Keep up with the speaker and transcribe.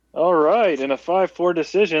right, in a 5-4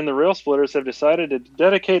 decision, the Rail Splitters have decided to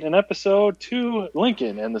dedicate an episode to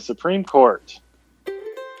Lincoln and the Supreme Court.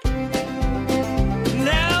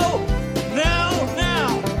 Now!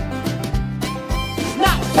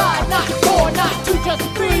 Not 5, not 4, not 2, just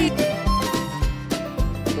 3.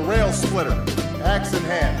 The Rail Splitter, axe in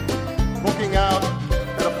hand, looking out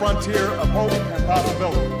at a frontier of hope and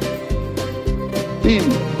possibility.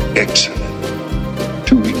 Being excellent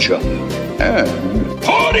to each other and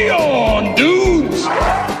party on, dudes!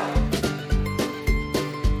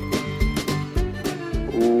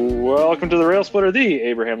 Welcome to the Rail Splitter, the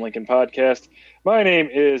Abraham Lincoln podcast. My name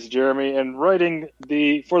is Jeremy, and writing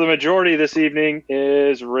for the majority this evening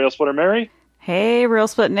is Rail Splitter Mary. Hey, Rail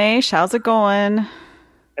Split Nash, how's it going?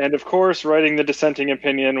 And of course, writing the dissenting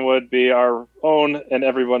opinion would be our own and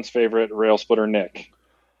everyone's favorite Rail Splitter Nick.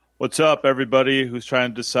 What's up, everybody who's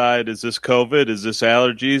trying to decide, is this COVID, is this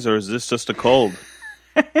allergies, or is this just a cold?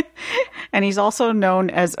 And he's also known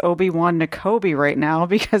as Obi-Wan Kenobi right now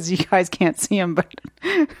because you guys can't see him, but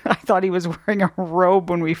I thought he was wearing a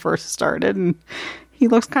robe when we first started, and he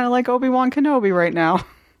looks kind of like Obi-Wan Kenobi right now.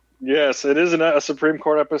 Yes, it is a Supreme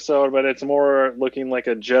Court episode, but it's more looking like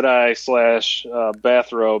a Jedi /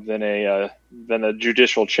 bathrobe than a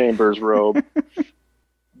judicial chambers robe.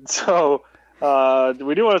 So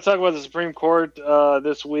we do want to talk about the Supreme Court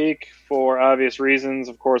this week for obvious reasons.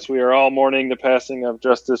 Of course, we are all mourning the passing of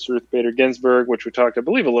Justice Ruth Bader Ginsburg, which we talked, I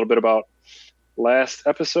believe, a little bit about last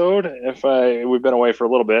episode. We've been away for a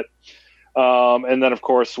little bit. And then, of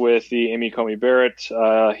course, with the Amy Coney Barrett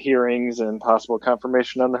hearings and possible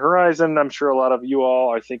confirmation on the horizon, I'm sure a lot of you all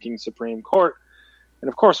are thinking Supreme Court. And,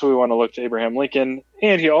 of course, we want to look to Abraham Lincoln.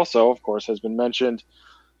 And he also, of course, has been mentioned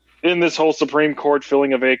in this whole Supreme Court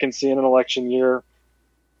filling a vacancy in an election year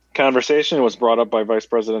conversation. It was brought up by Vice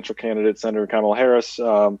Presidential candidate Senator Kamala Harris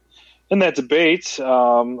in that debate.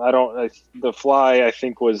 The fly, I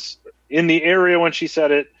think, was in the area when she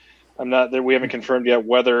said it. I'm not there. We haven't confirmed yet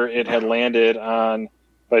whether it had landed on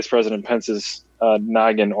Vice President Pence's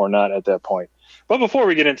noggin or not at that point. But before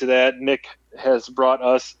we get into that, Nick has brought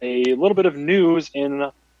us a little bit of news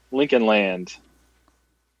in Lincoln Land.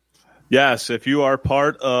 Yes, if you are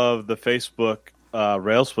part of the Facebook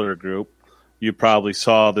Rail Splitter group, you probably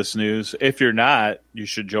saw this news. If you're not, you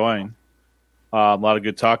should join. A lot of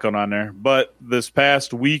good talk on there. But this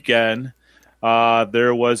past weekend,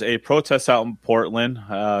 there was a protest out in Portland.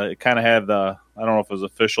 It kind of had I don't know if it was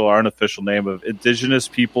official or unofficial name of Indigenous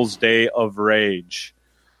Peoples Day of Rage.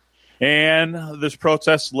 And this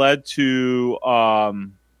protest led to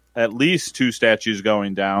at least 2 statues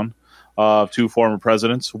going down of 2 former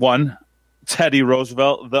presidents. One, Teddy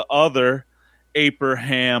Roosevelt, the other,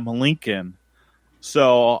 Abraham Lincoln.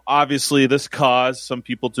 So obviously this caused some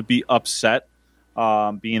people to be upset,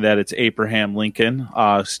 being that it's Abraham Lincoln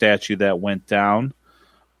statue that went down.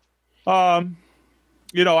 I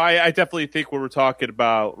definitely think when we're talking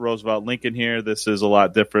about Roosevelt Lincoln here, this is a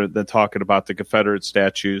lot different than talking about the Confederate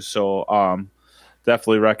statues. So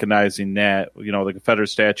definitely recognizing that, the Confederate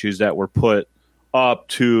statues that were put up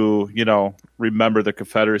to, remember the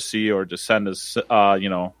Confederacy or to send us,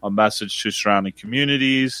 a message to surrounding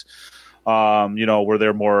communities, where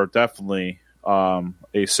they're more definitely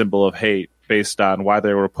a symbol of hate based on why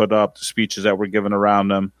they were put up, the speeches that were given around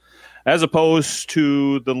them, as opposed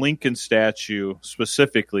to the Lincoln statue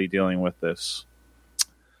specifically dealing with this.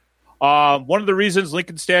 One of the reasons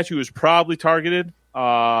Lincoln statue is probably targeted,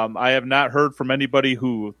 I have not heard from anybody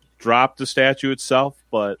who dropped the statue itself,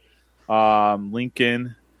 but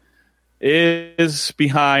Lincoln is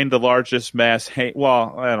behind the largest mass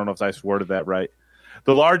well, I don't know if I worded that right.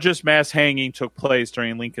 The largest mass hanging took place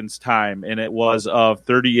during Lincoln's time, and it was of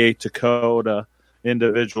 38 Dakota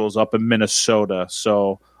individuals up in Minnesota,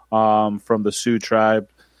 so from the Sioux tribe.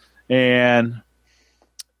 And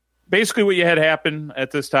basically what you had happen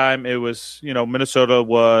at this time, it was, Minnesota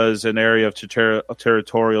was an area of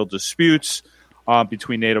territorial disputes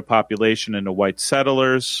between Native population and the white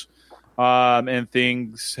settlers. And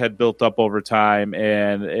things had built up over time,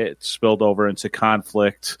 and it spilled over into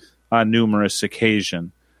conflict on numerous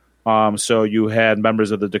occasions. So you had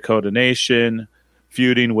members of the Dakota Nation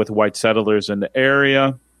feuding with white settlers in the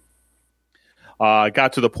area. It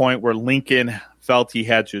got to the point where Lincoln felt he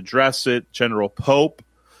had to address it. General Pope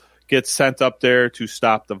gets sent up there to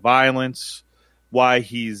stop the violence. While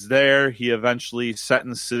he's there, he eventually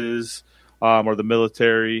sentences or the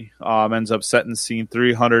military ends up sentencing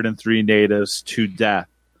 303 natives to death.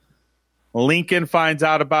 Lincoln finds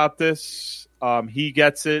out about this. He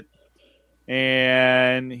gets it,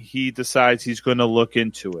 and he decides he's going to look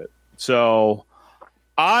into it. So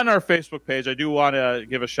on our Facebook page, I do want to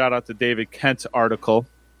give a shout out to David Kent's article.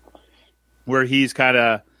 where he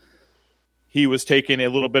was taking a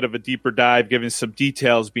little bit of a deeper dive, giving some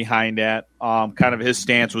details behind that. Kind of his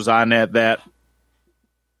stance was on that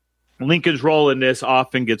Lincoln's role in this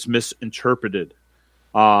often gets misinterpreted.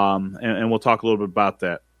 And we'll talk a little bit about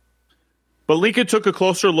that. But Lincoln took a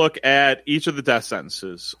closer look at each of the death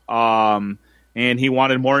sentences. And he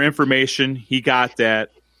wanted more information. He got that.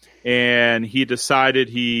 And he decided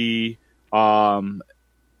he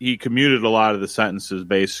commuted a lot of the sentences,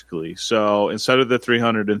 basically. So instead of the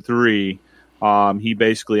 303, he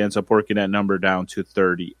basically ends up working that number down to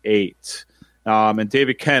 38. And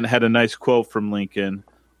David Kent had a nice quote from Lincoln,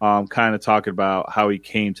 kind of talking about how he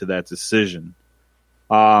came to that decision.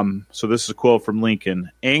 So this is a quote from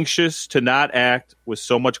Lincoln. Anxious to not act with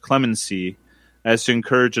so much clemency as to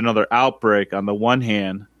encourage another outbreak on the one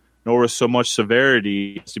hand, nor with so much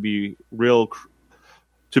severity as to be real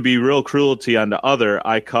cruelty on the other,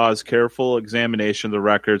 I cause careful examination of the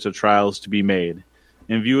records of trials to be made.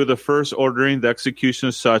 In view of the first ordering, the execution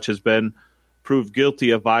of such has been proved guilty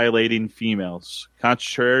of violating females.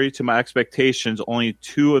 Contrary to my expectations, only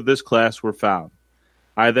 2 of this class were found.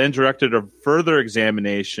 I then directed a further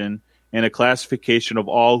examination and a classification of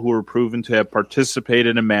all who were proven to have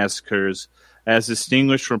participated in massacres as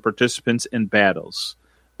distinguished from participants in battles.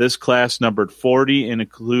 This class numbered 40 and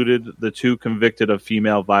included the 2 convicted of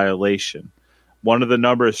female violation. One of the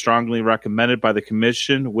number is strongly recommended by the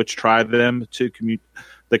commission, which tried them to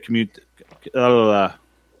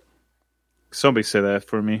somebody say that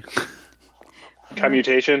for me.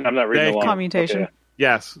 Commutation? I'm not reading along. Commutation. Okay.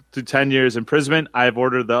 Yes, to 10 years imprisonment. I have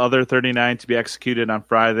ordered the other 39 to be executed on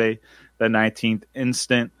Friday, the 19th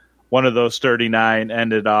instant. One of those 39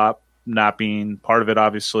 ended up not being part of it,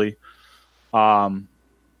 obviously.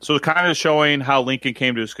 So kind of showing how Lincoln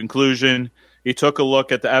came to his conclusion. He took a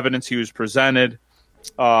look at the evidence he was presented.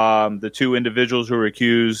 The 2 individuals who were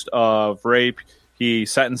accused of rape, he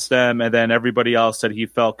sentenced them, and then everybody else that he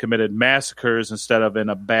felt committed massacres instead of in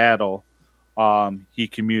a battle, he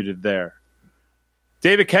commuted there.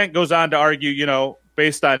 David Kent goes on to argue,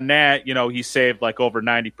 based on that, he saved like over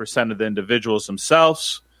 90% of the individuals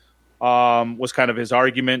themselves, was kind of his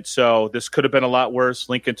argument. So this could have been a lot worse.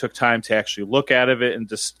 Lincoln took time to actually look at it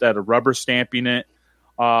and instead of rubber stamping it,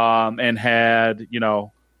 and had,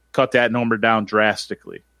 cut that number down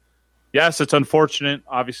drastically. Yes, it's unfortunate,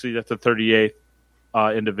 obviously, that the 38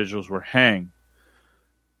 individuals were hanged.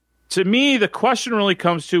 To me, the question really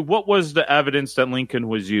comes to what was the evidence that Lincoln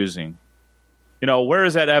was using? Where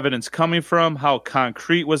is that evidence coming from? How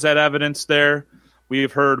concrete was that evidence there?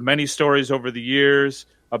 We've heard many stories over the years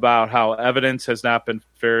about how evidence has not been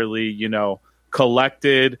fairly,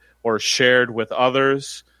 collected or shared with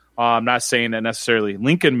others. I'm not saying that necessarily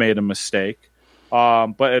Lincoln made a mistake,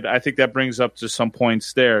 but I think that brings up to some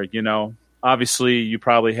points there. Obviously, you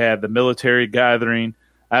probably had the military gathering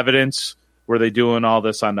evidence. Were they doing all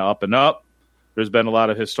this on the up and up? There's been a lot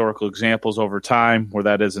of historical examples over time where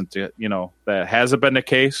that isn't, that hasn't been the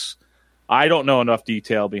case. I don't know enough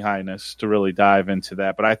detail behind this to really dive into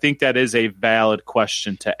that, but I think that is a valid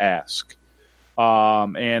question to ask.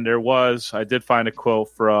 And I did find a quote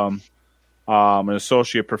from an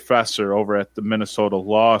associate professor over at the Minnesota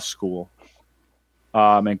Law School.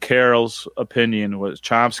 And Chomsky's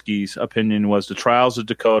opinion was the trials of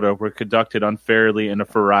Dakota were conducted unfairly in a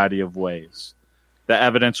variety of ways. The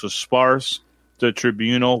evidence was sparse. The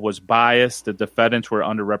tribunal was biased. The defendants were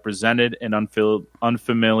underrepresented in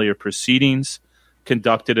unfamiliar proceedings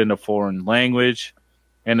conducted in a foreign language,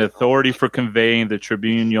 and authority for conveying the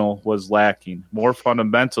tribunal was lacking. More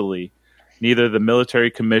fundamentally, neither the military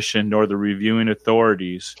commission nor the reviewing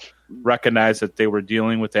authorities recognized that they were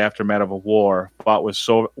dealing with the aftermath of a war fought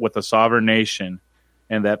with a sovereign nation,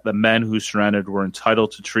 and that the men who surrendered were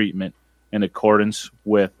entitled to treatment in accordance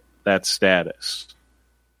with that status.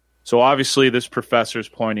 So obviously this professor is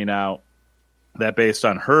pointing out that based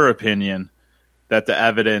on her opinion, that the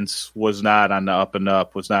evidence was not on the up and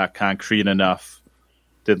up, was not concrete enough.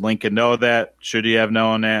 Did Lincoln know that? Should he have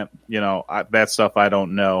known that? That stuff I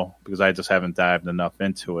don't know because I just haven't dived enough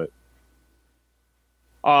into it.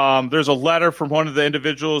 There's a letter from one of the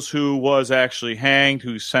individuals who was actually hanged,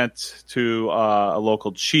 who sent to a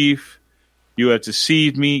local chief. You have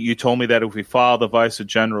deceived me. You told me that if we followed the advice of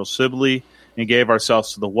General Sibley and gave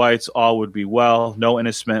ourselves to the whites, all would be well. No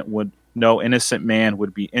innocent man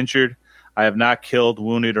would be injured. I have not killed,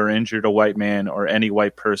 wounded, or injured a white man or any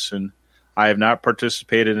white person. I have not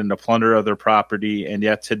participated in the plunder of their property, and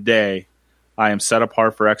yet today I am set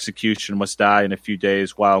apart for execution, must die in a few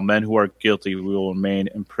days, while men who are guilty will remain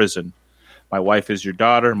in prison. My wife is your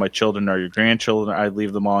daughter. My children are your grandchildren. I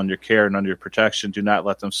leave them all in your care and under your protection. Do not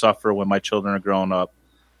let them suffer when my children are grown up.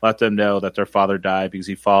 let them know that their father died because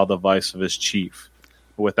he followed the advice of his chief,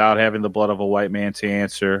 without having the blood of a white man to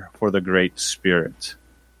answer for the Great Spirit.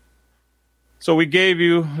 So we gave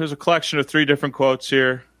you, there's a collection of 3 different quotes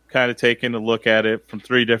here, kind of taking a look at it from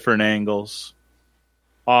 3 different angles.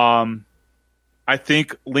 I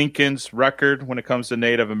think Lincoln's record when it comes to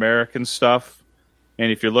Native American stuff,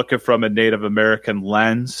 and if you're looking from a Native American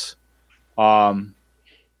lens,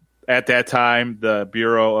 at that time, the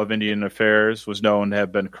Bureau of Indian Affairs was known to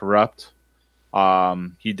have been corrupt.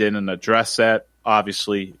 He didn't address that.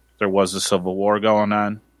 Obviously, there was a civil war going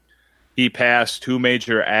on. He passed 2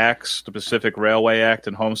 major acts, the Pacific Railway Act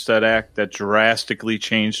and Homestead Act, that drastically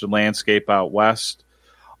changed the landscape out west.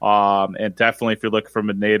 And definitely, if you're looking from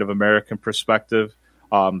a Native American perspective,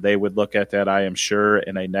 they would look at that, I am sure,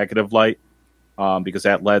 in a negative light, because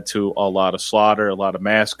that led to a lot of slaughter, a lot of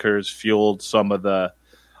massacres, fueled some of the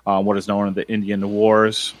what is known as the Indian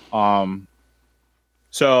Wars.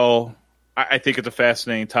 So I think it's a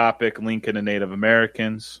fascinating topic, Lincoln and Native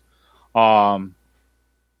Americans.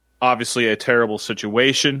 Obviously, a terrible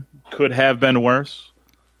situation. Could have been worse.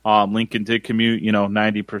 Lincoln did commute,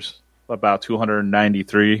 90%, about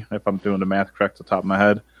 293, if I'm doing the math correct off the top of my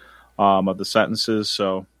head, of the sentences.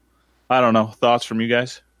 So, I don't know. Thoughts from you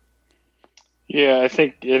guys? Yeah, I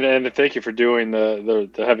think, and thank you for doing the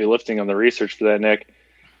heavy lifting on the research for that, Nick.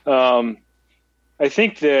 I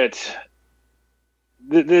think that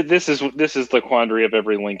this is the quandary of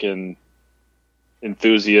every Lincoln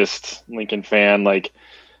enthusiast, Lincoln fan. Like,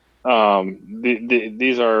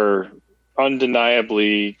 these are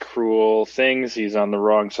undeniably cruel things. He's on the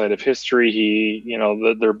wrong side of history.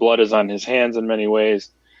 Their blood is on his hands in many ways,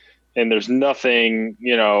 and there's nothing,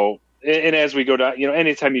 And as we go down,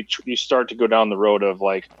 anytime you start to go down the road of,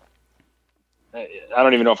 like, I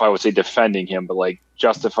don't even know if I would say defending him, but like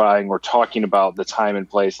justifying or talking about the time and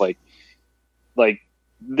place, like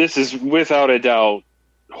this is without a doubt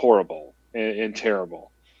horrible and terrible,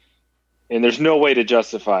 and there's no way to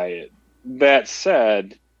justify it. That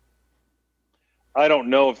said, I don't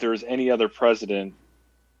know if there's any other president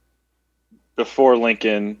before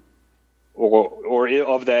Lincoln or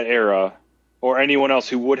of that era, or anyone else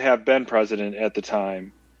who would have been president at the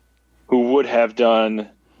time, who would have done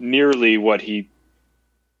nearly what he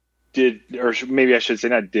did, or maybe I should say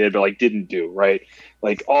not did, but like didn't do, right?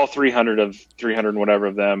 Like all 300 and whatever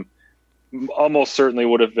of them almost certainly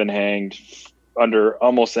would have been hanged under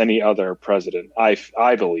almost any other president,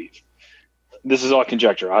 I believe. This is all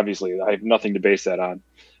conjecture, obviously. I have nothing to base that on.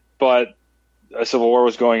 But a civil war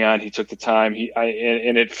was going on. He took the time.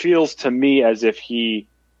 And it feels to me as if he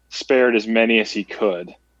spared as many as he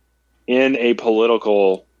could in a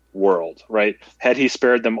political world, right? Had he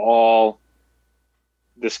spared them all,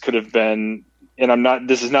 this could have been, and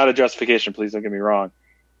this is not a justification, please don't get me wrong,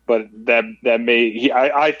 but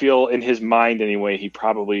I feel in his mind anyway, he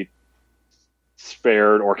probably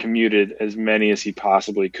spared or commuted as many as he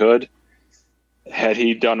possibly could. Had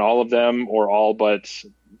he done all of them, or all but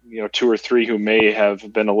 2 or 3 who may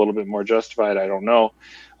have been a little bit more justified, I don't know.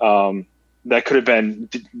 That could have been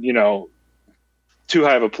too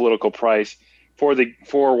high of a political price for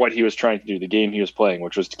what he was trying to do, the game he was playing,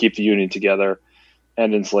 which was to keep the Union together,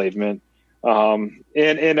 end enslavement.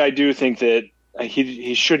 And I do think that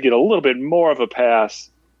he should get a little bit more of a pass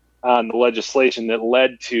on the legislation that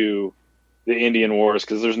led to the Indian Wars,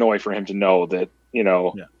 because there's no way for him to know that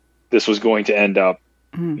this was going to end up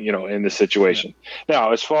in this situation. Yeah.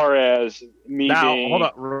 Now, as far as me being, hold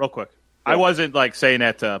on real quick. Yeah. I wasn't like saying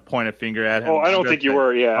that to point a finger at him. Oh, I don't think you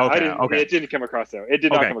were. Yeah, okay, I didn't. Okay. It didn't come across that way. It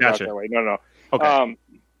did not come across that way. No. Okay.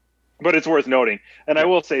 But it's worth noting, and I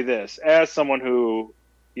will say this: as someone who,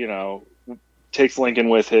 takes Lincoln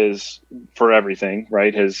with for everything,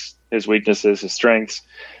 right? His weaknesses, his strengths.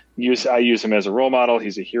 I use him as a role model.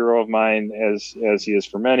 He's a hero of mine, as he is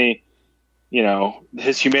for many.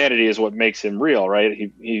 His humanity is what makes him real,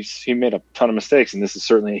 right? He made a ton of mistakes, and this is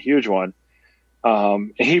certainly a huge one.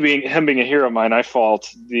 Him being a hero of mine, I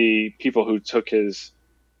fault the people who took his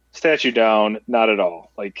statue down. Not at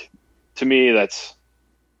all. Like, to me,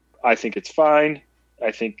 I think it's fine.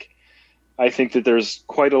 I think that there's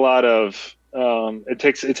quite a lot of it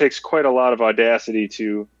takes quite a lot of audacity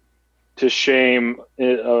to shame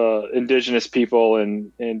indigenous people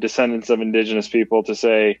and descendants of indigenous people, to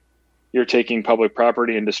say you're taking public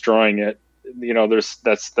property and destroying it.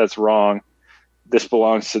 That's wrong. This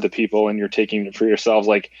belongs to the people and you're taking it for yourselves.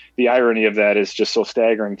 Like, the irony of that is just so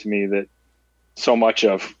staggering to me, that so much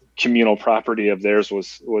of communal property of theirs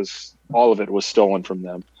was all of it was stolen from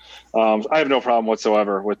them. I have no problem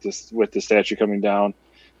whatsoever with the statue coming down.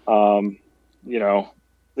 Our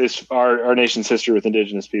nation's history with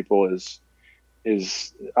indigenous people is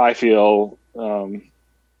I feel,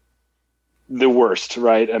 the worst,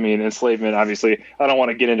 right? I mean, enslavement, obviously, I don't want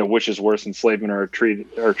to get into which is worse, enslavement or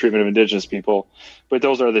treatment of indigenous people, but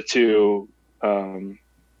those are the two,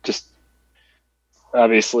 just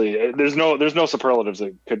obviously there's no superlatives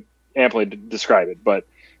that could amply describe it. But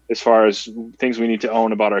as far as things we need to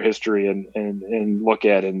own about our history and look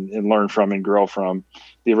at and learn from and grow from,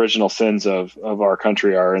 the original sins of our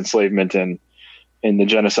country are enslavement and the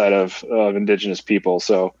genocide of indigenous people.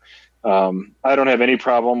 So, I don't have any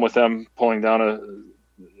problem with them pulling down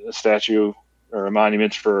a statue or a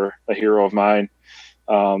monument for a hero of mine.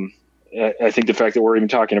 I think the fact that we're even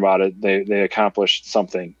talking about it, they accomplished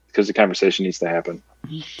something, because the conversation needs to happen.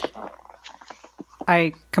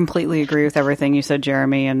 I completely agree with everything you said,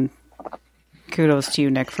 Jeremy, and kudos to you,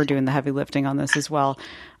 Nick, for doing the heavy lifting on this as well.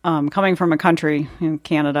 Coming from a country in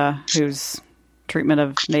Canada whose treatment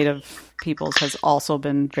of Native peoples has also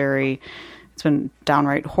been it's been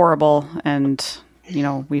downright horrible, and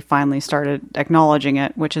we finally started acknowledging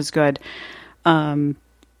it, which is good.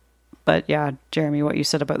 But yeah, Jeremy, what you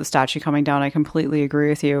said about the statue coming down, I completely agree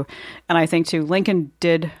with you. And I think too, Lincoln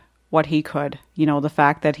did what he could. The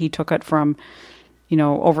fact that he took it from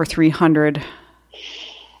over 300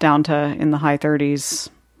 down to in the high 30s,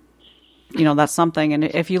 that's something. And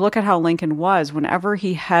if you look at how Lincoln was, whenever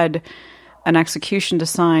he had an execution to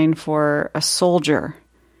sign for a soldier,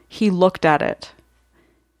 he looked at it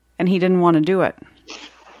and he didn't want to do it.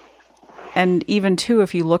 And even too,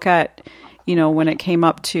 if you look at, when it came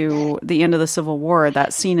up to the end of the Civil War,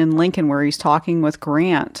 that scene in Lincoln where he's talking with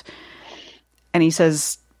Grant and he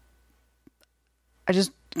says, I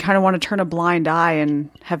just kind of want to turn a blind eye and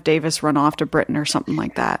have Davis run off to Britain or something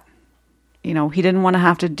like that. He didn't want to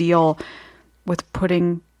have to deal with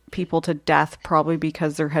putting people to death, probably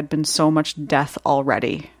because there had been so much death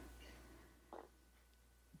already.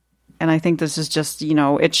 And I think this is just,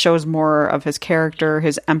 it shows more of his character,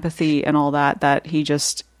 his empathy and all that he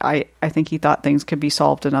just, I think he thought things could be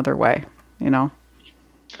solved another way, Yeah,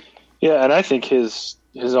 and I think his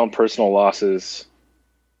own personal losses,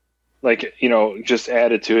 just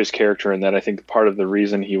added to his character, and that I think part of the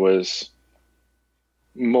reason he was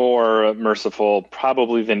more merciful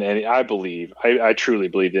probably than I truly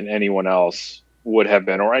believe than anyone else would have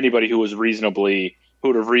been, or anybody who would have reasonably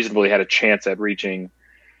had a chance at reaching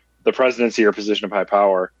the presidency or position of high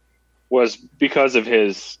power, was because of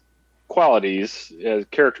his qualities,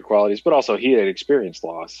 character qualities, but also he had experienced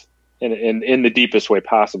loss in the deepest way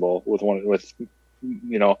possible with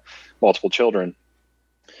multiple children.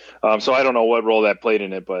 So I don't know what role that played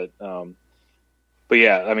in it, but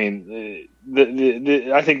yeah, I mean,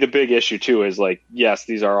 I think the big issue too is yes,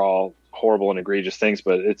 these are all horrible and egregious things,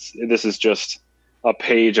 but this is just a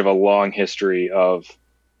page of a long history of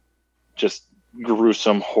just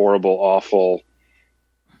gruesome, horrible, awful,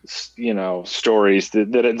 stories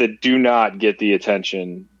that do not get the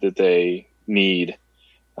attention that they need,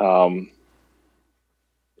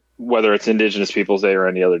 whether it's Indigenous Peoples Day or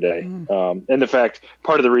any other day. And in fact,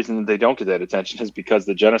 part of the reason that they don't get that attention is because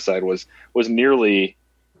the genocide was nearly,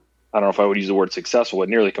 I don't know if I would use the word successful, but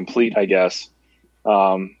nearly complete, I guess.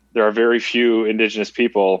 There are very few Indigenous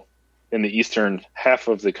people in the eastern half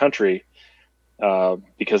of the country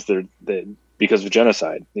because of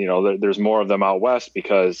genocide. There's more of them out west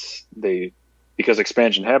because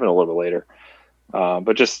expansion happened a little bit later.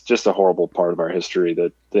 But just a horrible part of our history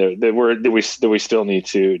that we still need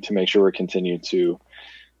to make sure we continue to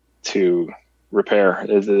repair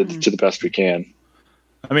to the best we can.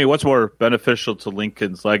 I mean, what's more beneficial to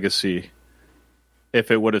Lincoln's legacy,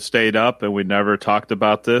 if it would have stayed up and we never talked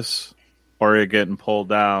about this, or it getting pulled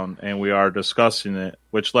down and we are discussing it,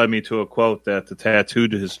 which led me to a quote that the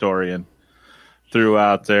tattooed historian threw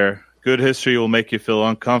out there. Good history will make you feel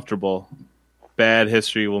uncomfortable. Bad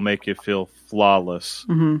history will make you feel flawless.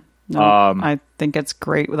 Mm-hmm. No, I think it's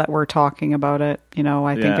great that we're talking about it.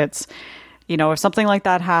 I think it's, if something like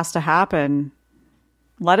that has to happen,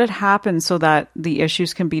 let it happen so that the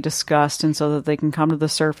issues can be discussed and so that they can come to the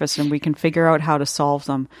surface and we can figure out how to solve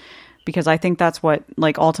them. Because I think that's what,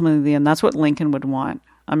 ultimately in the end, that's what Lincoln would want.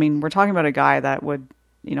 I mean, we're talking about a guy that would,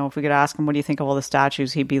 if we could ask him, what do you think of all the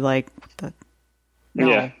statues? He'd be like, no.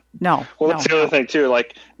 Yeah. No. Well, that's the other thing too.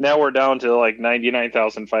 Now we're down to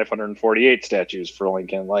 99,548 statues for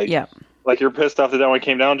Lincoln. You're pissed off that one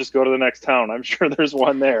came down. Just go to the next town. I'm sure there's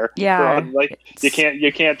one there. Yeah.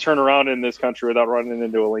 You can't turn around in this country without running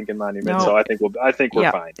into a Lincoln monument. No. So I think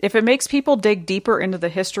we're fine. If it makes people dig deeper into the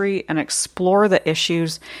history and explore the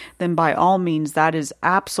issues, then by all means, that is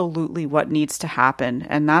absolutely what needs to happen.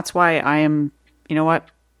 And that's why I am. You know what?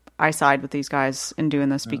 I side with these guys in doing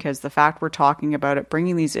this because the fact we're talking about it,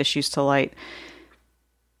 bringing these issues to light,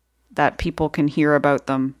 that people can hear about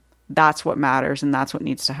them, that's what matters, and that's what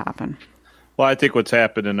needs to happen. Well, I think what's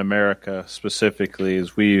happened in America specifically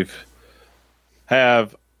is we've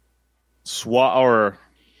come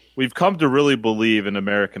to really believe in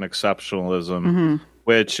American exceptionalism,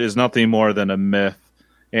 which is nothing more than a myth,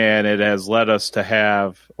 and it has led us to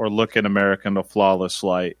have or look at America in a flawless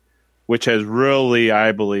light, which has really,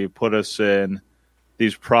 I believe, put us in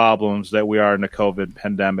these problems that we are in the COVID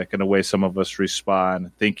pandemic and the way some of us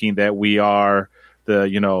respond, thinking that we are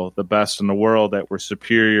the best in the world, that we're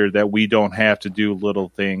superior, that we don't have to do little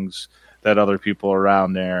things that other people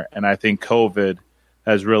around there. And I think COVID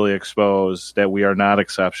has really exposed that we are not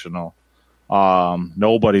exceptional.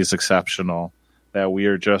 Nobody's exceptional, that we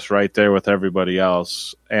are just right there with everybody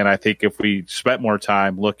else. And I think if we spent more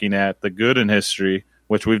time looking at the good in history,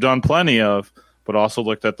 which we've done plenty of, but also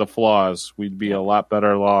looked at the flaws, we'd be a lot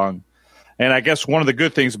better along. And I guess one of the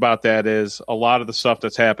good things about that is a lot of the stuff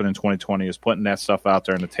that's happened in 2020 is putting that stuff out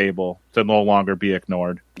there on the table to no longer be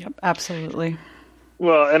ignored. Yep, absolutely.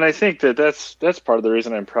 Well, and I think that's part of the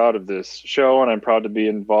reason I'm proud of this show, and I'm proud to be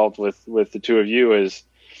involved with the two of you, is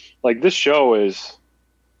like this show is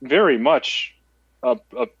very much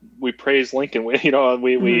we praise Lincoln. We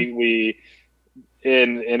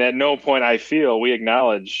and at no point I feel we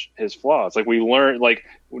acknowledge his flaws. Like we learn, like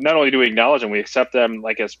not only do we acknowledge them, we accept them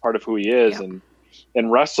like as part of who he is,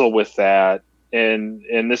 and wrestle with that.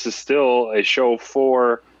 And this is still a show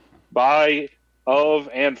by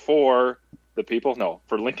and for the people. No,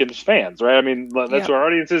 for Lincoln's fans, right? I mean, that's who our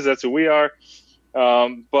audience is. That's who we are.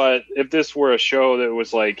 But if this were a show that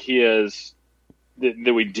was like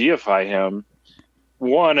that we deify him,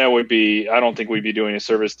 one, I don't think we'd be doing a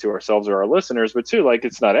service to ourselves or our listeners, but two, like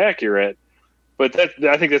it's not accurate. But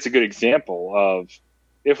I think that's a good example of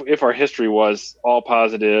if our history was all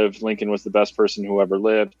positive, Lincoln was the best person who ever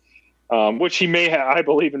lived, which he may have, I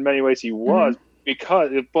believe in many ways he was,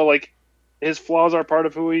 but like his flaws are part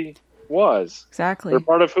of who he was. Exactly. They're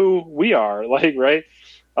part of who we are, like, right?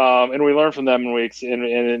 And we learn from them,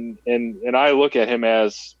 and I look at him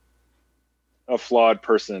as a flawed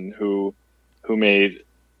person who made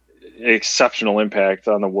exceptional impact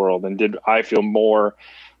on the world and did, I feel, more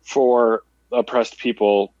for oppressed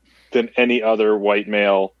people than any other white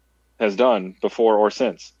male has done before or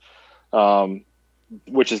since.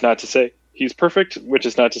 Which is not to say he's perfect, which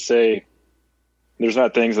is not to say there's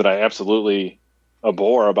not things that I absolutely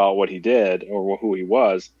abhor about what he did or who he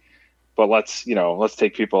was, but let's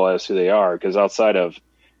take people as who they are, because outside of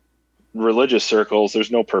religious circles,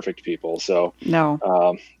 there's no perfect people. So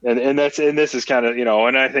no. And this is kind of,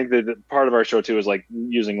 and I think that part of our show too is like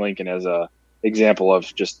using Lincoln as a example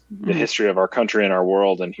of just the history of our country and our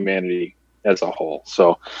world and humanity as a whole.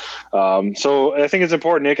 So I think it's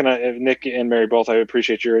important, Nick and Mary both, I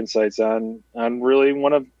appreciate your insights on really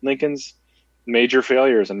one of Lincoln's major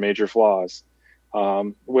failures and major flaws,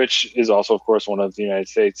 which is also, of course, one of the United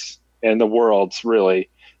States and the world's really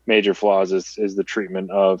major flaws is the treatment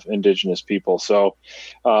of Indigenous people. So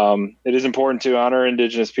it is important to honor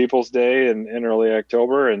Indigenous Peoples Day in early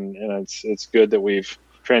October, and it's good that we've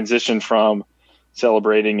transitioned from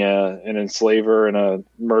celebrating an enslaver and a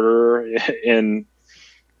murderer in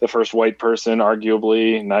the first white person,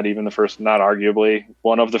 arguably,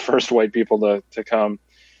 one of the first white people to come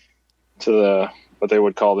to what they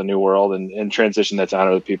would call the New World, and transition that to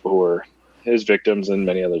honor the people who were his victims and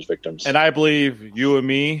many others' victims. And I believe you and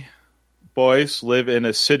me, boys, live in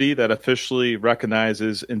a city that officially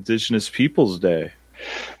recognizes Indigenous Peoples Day.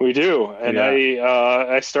 We do. And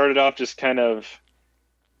I started off just kind of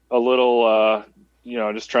a little,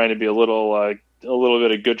 just trying to be a little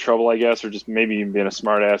bit of good trouble, I guess, or just maybe even being a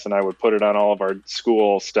smart ass. And I would put it on all of our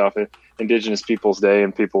school stuff, Indigenous Peoples Day,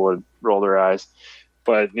 and people would roll their eyes.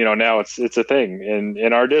 But, now it's a thing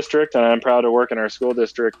in our district, and I'm proud to work in our school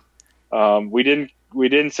district. We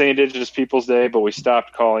didn't say Indigenous Peoples Day, but we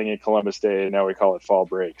stopped calling it Columbus Day, and now we call it Fall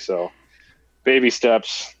Break. So baby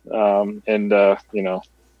steps, we'll just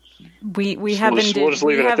leave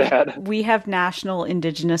it at that. We have National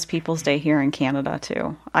Indigenous Peoples Day here in Canada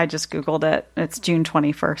too. I just Googled it. It's June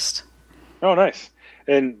 21st. Oh, nice.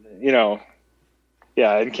 And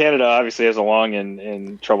and Canada obviously has a long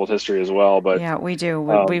and troubled history as well. But yeah, we do.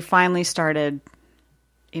 We finally started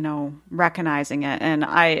recognizing it. And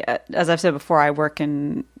I, as I've said before, I work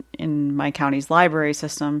in my county's library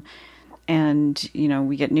system, and,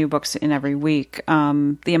 we get new books in every week.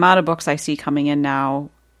 The amount of books I see coming in now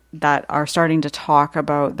that are starting to talk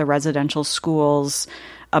about the residential schools,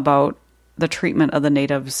 about the treatment of the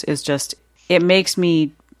natives is just, it makes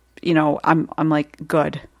me, I'm like,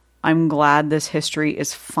 good. I'm glad this history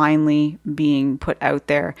is finally being put out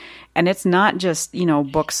there. And it's not just,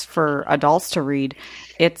 books for adults to read.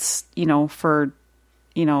 It's, for,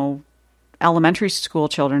 elementary school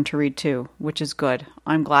children to read too, which is good.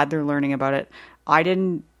 I'm glad they're learning about it. I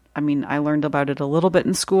learned about it a little bit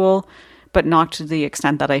in school, but not to the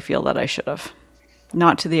extent that I feel that I should have.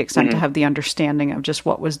 Not to the extent to have the understanding of just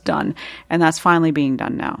what was done. And that's finally being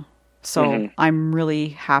done now. So I'm really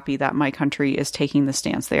happy that my country is taking the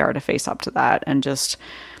stance they are to face up to that and just,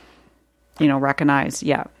 recognize,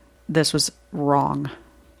 this was wrong.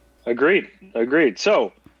 Agreed.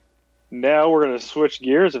 So now we're going to switch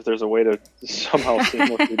gears, if there's a way to somehow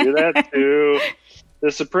seamlessly do that, to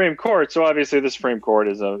the Supreme Court. So obviously the Supreme Court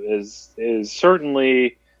is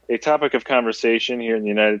certainly a topic of conversation here in the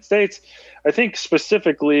United States. I think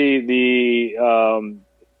specifically the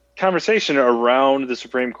conversation around the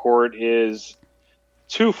Supreme Court is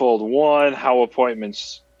twofold. One, how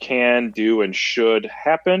appointments can, do, and should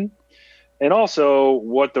happen, and also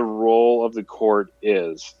what the role of the court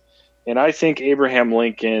is. And I think Abraham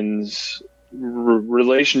Lincoln's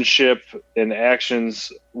relationship and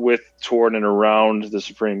actions toward and around the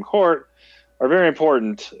Supreme Court are very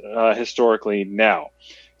important historically now.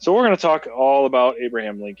 So we're going to talk all about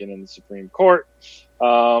Abraham Lincoln and the Supreme Court.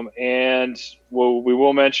 And we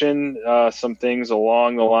will mention some things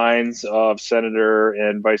along the lines of Senator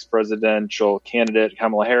and Vice Presidential candidate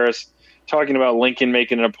Kamala Harris talking about Lincoln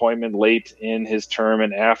making an appointment late in his term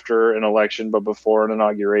and after an election, but before an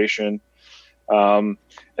inauguration, and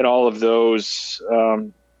all of those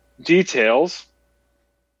details.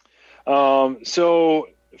 So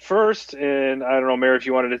first, and I don't know, Mary, if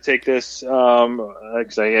you wanted to take this,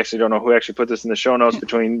 because I actually don't know who actually put this in the show notes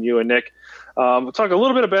between you and Nick. We'll talk a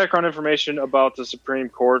little bit of background information about the Supreme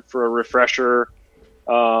Court for a refresher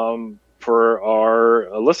for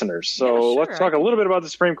our listeners. So let's talk a little bit about the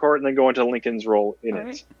Supreme Court and then go into Lincoln's role in it.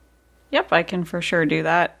 Right. Yep, I can for sure do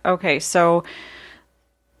that. Okay, so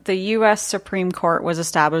the U.S. Supreme Court was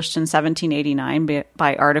established in 1789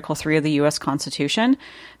 by Article 3 of the U.S. Constitution.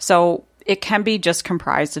 So it can be just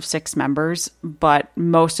comprised of 6 members, but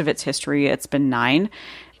most of its history, it's been 9.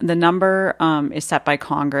 The number is set by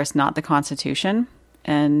Congress, not the Constitution.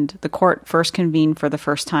 And the court first convened for the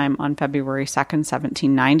first time on February 2nd,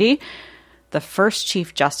 1790. The first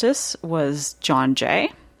Chief Justice was John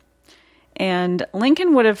Jay. And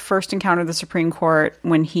Lincoln would have first encountered the Supreme Court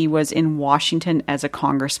when he was in Washington as a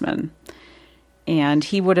congressman. And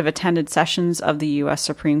he would have attended sessions of the U.S.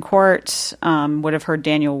 Supreme Court, would have heard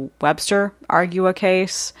Daniel Webster argue a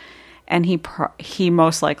case, and he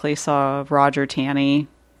most likely saw Roger Taney.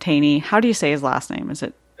 How do you say his last name? Is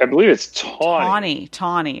it? I believe it's Tawney.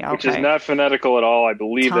 Tawney, okay. Which is not phonetical at all. I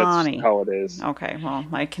believe Tawney. That's how it is. Okay, well,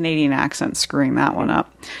 my Canadian accent's screwing that one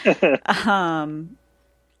up.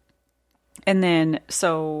 And then,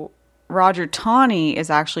 so Roger Taney is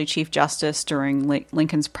actually Chief Justice during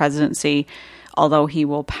Lincoln's presidency, although he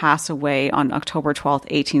will pass away on October 12th,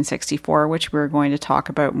 1864, which we're going to talk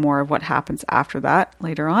about more of what happens after that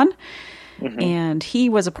later on. And he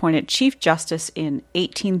was appointed Chief Justice in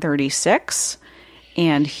 1836.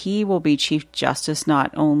 And he will be Chief Justice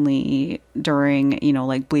not only during,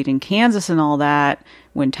 like Bleeding Kansas and all that,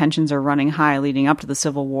 when tensions are running high leading up to the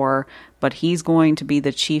Civil War, but he's going to be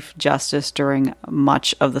the Chief Justice during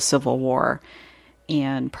much of the Civil War.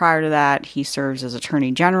 And prior to that, he serves as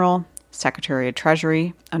Attorney General, Secretary of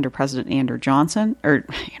Treasury under President Andrew Jackson.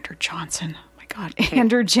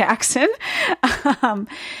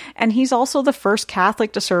 And he's also the first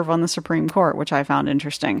Catholic to serve on the Supreme Court, which I found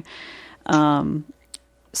interesting.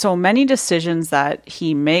 So many decisions that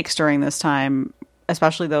he makes during this time,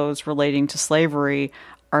 especially those relating to slavery,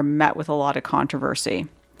 are met with a lot of controversy.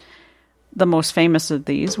 The most famous of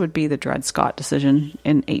these would be the Dred Scott decision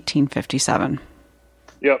in 1857.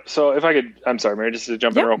 Yep. So if I could, I'm sorry, Mary, just to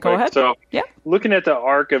jump in real quick. Go ahead. So looking at the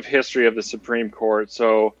arc of history of the Supreme Court,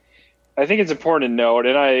 so I think it's important to note,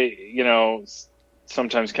 and I,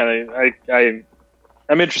 sometimes kind of,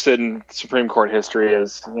 I'm interested in Supreme Court history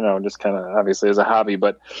as, just kind of obviously as a hobby.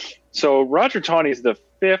 But so Roger Taney is the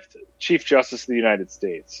 5th Chief Justice of the United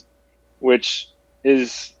States, which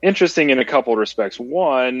is interesting in a couple of respects.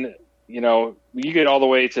 One, you get all the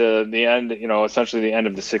way to the end, essentially the end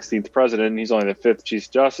of the 16th president, and he's only the 5th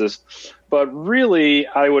Chief Justice. But really,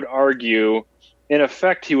 I would argue, in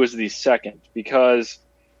effect, he was the 2nd, because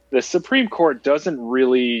the Supreme Court doesn't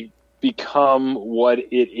really become what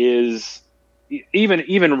it is,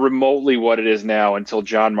 even remotely what it is now, until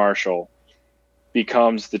John Marshall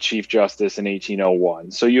becomes the Chief Justice in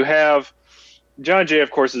 1801. So you have John Jay,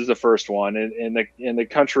 of course, is the first one, and the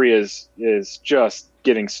country is just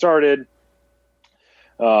getting started.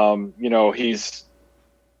 He's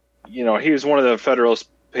he was one of the Federalist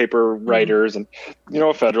paper writers and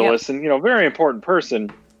a Federalist and very important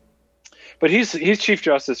person. But he's Chief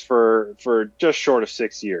Justice for just short of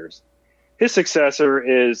 6 years. His successor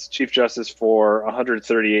is Chief Justice for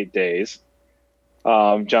 138 days,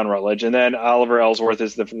 John Rutledge, and then Oliver Ellsworth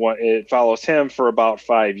is the one. It follows him for about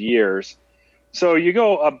 5 years. So you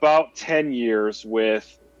go about 10 years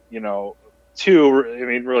with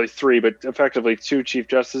really three, but effectively two Chief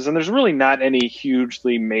Justices, and there's really not any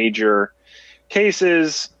hugely major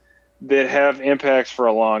cases that have impacts for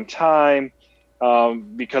a long time.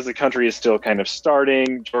 Because the country is still kind of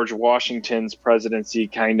starting. George Washington's presidency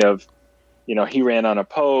kind of, he ran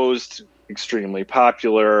unopposed, extremely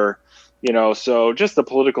popular, so just the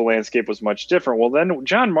political landscape was much different. Well, then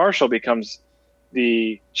John Marshall becomes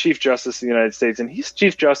the Chief Justice of the United States, and he's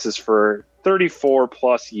Chief Justice for 34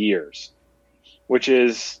 plus years, which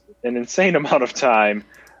is an insane amount of time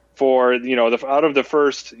for, out of the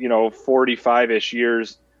first, 45-ish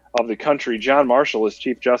years of the country. John Marshall is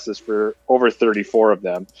Chief Justice for over 34 of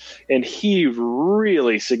them. And he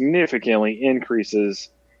really significantly increases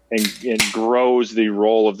and grows the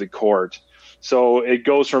role of the court. So it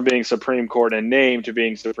goes from being Supreme Court in name to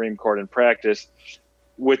being Supreme Court in practice,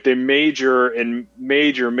 with the major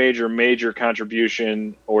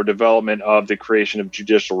contribution or development of the creation of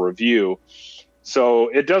judicial review. So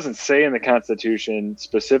it doesn't say in the Constitution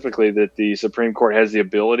specifically that the Supreme Court has the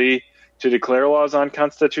ability to declare laws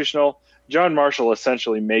unconstitutional. John Marshall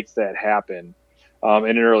essentially makes that happen in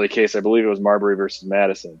an early case. I believe it was Marbury versus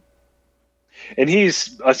Madison. And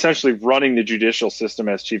he's essentially running the judicial system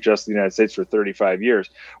as Chief Justice of the United States for 35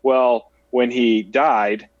 years. Well, when he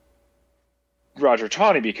died, Roger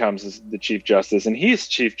Taney becomes the Chief Justice, and he's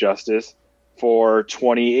Chief Justice for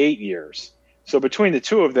 28 years. So between the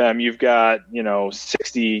two of them, you've got,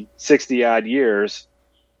 60 odd years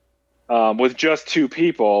with just two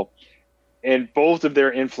people. And both of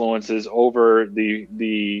their influences over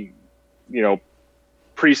the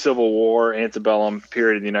pre-Civil War, antebellum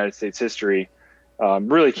period in the United States history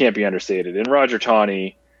really can't be understated. And Roger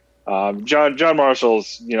Taney, John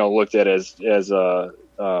Marshall's looked at as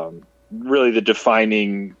really the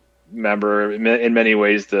defining member, in many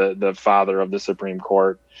ways the father of the Supreme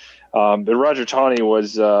Court. But Roger Taney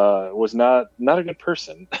was not a good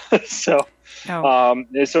person. So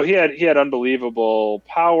he had unbelievable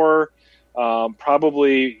power.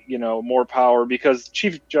 Probably, more power, because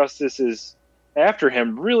Chief Justices after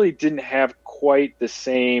him really didn't have quite the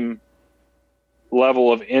same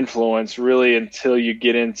level of influence really until you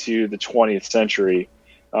get into the 20th century.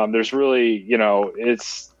 There's really,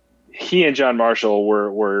 he and John Marshall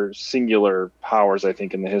were singular powers, I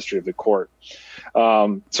think, in the history of the court.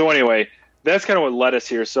 So anyway, that's kind of what led us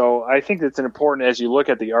here. So I think it's important, as you look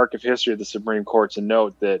at the arc of history of the Supreme Court, to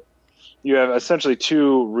note that you have essentially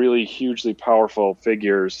two really hugely powerful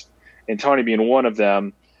figures, and Taney being one of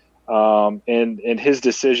them, and his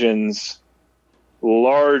decisions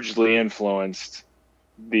largely influenced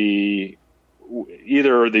either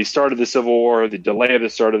the start of the Civil War, the delay of the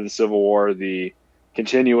start of the Civil War, the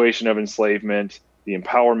continuation of enslavement, the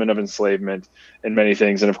empowerment of enslavement, and many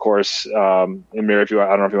things. And of course, and Mary, I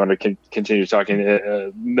don't know if you want to continue talking,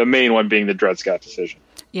 the main one being the Dred Scott decision.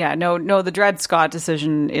 Yeah, no, the Dred Scott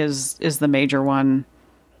decision is the major one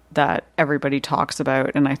that everybody talks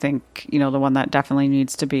about, and I think the one that definitely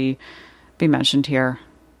needs to be mentioned here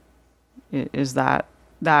is that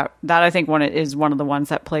I think is one of the ones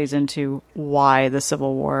that plays into why the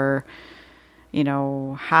Civil War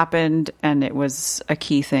happened, and it was a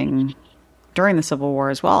key thing during the Civil War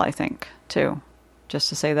as well, I think, too. Just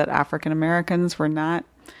to say that African Americans were not,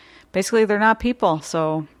 basically they're not people,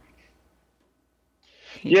 so...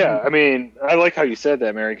 Yeah, I mean, I like how you said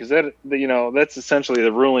that, Mary, because that's essentially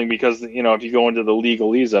the ruling. Because if you go into the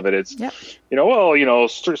legalese of it, it's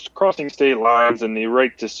crossing state lines and the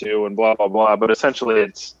right to sue and blah blah blah. But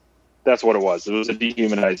essentially, that's what it was. It was a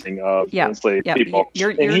dehumanizing of enslaved people.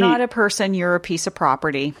 You're not a person; you're a piece of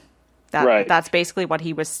property. Right. That's basically what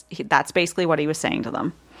he was. That's basically what he was saying to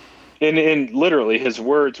them. And literally, his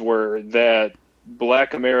words were that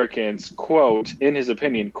Black Americans, quote, in his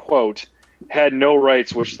opinion, quote, had no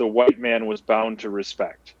rights which the white man was bound to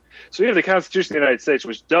respect. So you have the Constitution of the United States,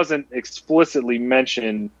 which doesn't explicitly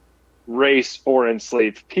mention race or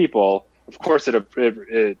enslaved people. Of course,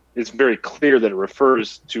 it's very clear that it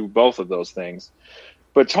refers to both of those things.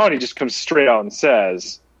 But Taney just comes straight out and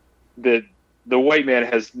says that the white man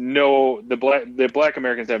has the Black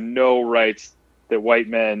Americans have no rights that white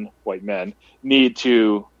men need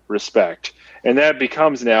to respect. And that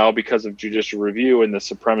becomes now, because of judicial review and the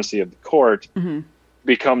supremacy of the court,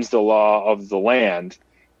 becomes the law of the land.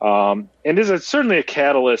 and is certainly a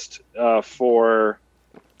catalyst for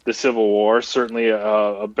the Civil War, certainly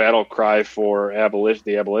a battle cry for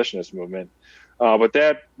the abolitionist movement. But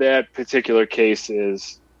that particular case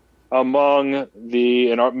is among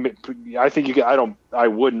the, and I think I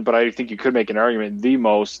wouldn't, but I think you could make an argument, the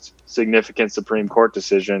most significant Supreme Court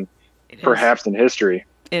decision perhaps in history.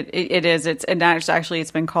 It is.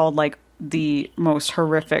 It's been called like the most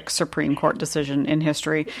horrific Supreme Court decision in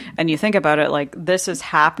history. And you think about it, like this is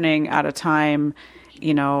happening at a time,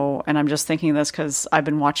 and I'm just thinking this because I've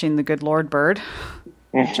been watching The Good Lord Bird,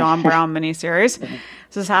 John Brown miniseries.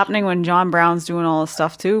 This is happening when John Brown's doing all this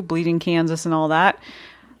stuff too, bleeding Kansas and all that.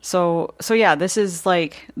 So yeah, this is I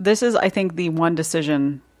think the one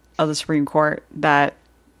decision of the Supreme Court that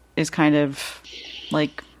is kind of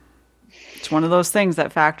like, it's one of those things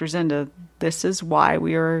that factors into this is why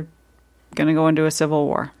we are going to go into a civil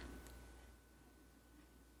war.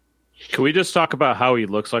 Can we just talk about how he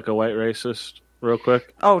looks like a white racist real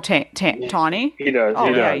quick? Oh, Tawny? He does. Oh,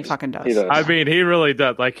 he yeah, does. he fucking does. He does. I mean, he really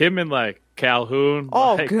does. Like him and like Calhoun.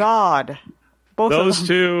 Oh, like, God. Both those of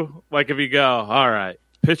them. two, like if you go, all right,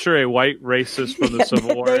 picture a white racist from the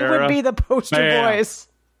Civil War they era. would be the poster Bam. boys.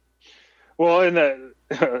 Well, in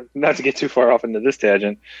the, not to get too far off into this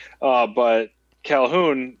tangent, but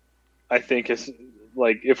Calhoun, I think, is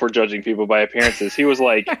like, if we're judging people by appearances, he was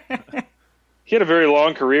like, he had a very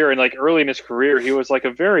long career, and like early in his career, he was like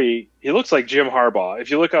he looks like Jim Harbaugh. If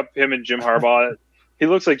you look up him and Jim Harbaugh, he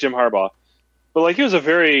looks like Jim Harbaugh. But like he was a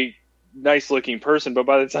very nice looking person, but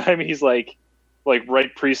by the time he's like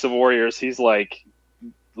right pre-Civil War years, he's it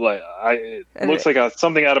looks like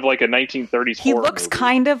something out of like a 1930s He horror looks movie.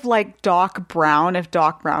 kind of like Doc Brown if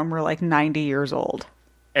Doc Brown were like 90 years old.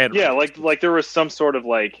 And Yeah, like there was some sort of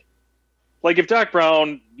like if Doc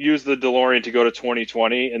Brown used the DeLorean to go to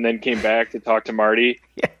 2020 and then came back to talk to Marty,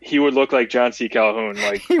 he would look like John C. Calhoun.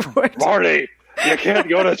 Like, He would. Marty, you can't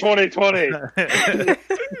go to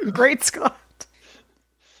 2020. Great Scott.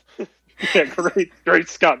 Yeah, great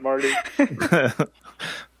Scott, Marty.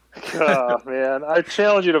 Oh, man. I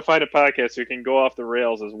challenge you to find a podcast who can go off the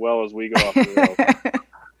rails as well as we go off the rails.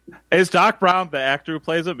 is Doc Brown the actor who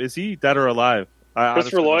plays him? Is he dead or alive?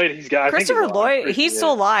 Christopher Lloyd, he's got. I think Christopher he's Lloyd, alive. he's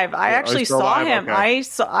still alive. I actually he's still saw alive? him. Okay.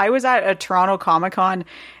 I was at a Toronto Comic-Con,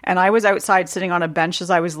 and I was outside sitting on a bench as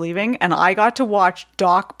I was leaving, and I got to watch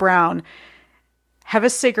Doc Brown have a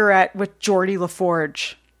cigarette with Geordie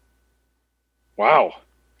LaForge. Wow.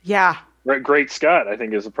 Yeah, Great Scott, I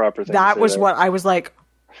think is the proper thing. that to say was there. what I was like,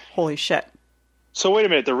 holy shit. So wait a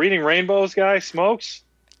minute, the Reading Rainbows guy smokes?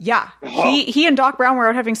 Yeah, Oh. he and Doc Brown were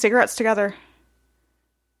out having cigarettes together.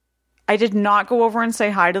 I did not go over and say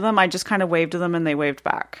hi to them. I just kind of waved to them, and they waved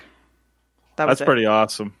back. That's it. pretty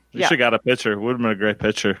awesome. You Yeah. should have got a picture. Would have been a great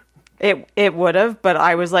picture. It would have, but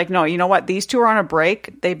I was like, no, you know what? These two are on a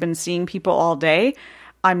break. They've been seeing people all day.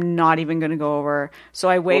 I'm not even going to go over. So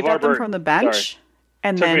I waved LeVar at them Burton. from the bench. Sorry.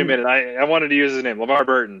 And Took then, me a minute. I wanted to use his name, LeVar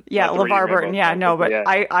Burton. yeah, not the Reading LeVar Burton. Rainbows. Yeah, no, but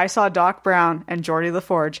Yeah. I saw Doc Brown and Geordie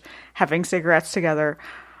LaForge having cigarettes together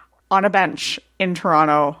on a bench in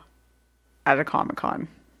Toronto at a Comic-Con.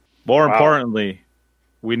 More Wow. importantly,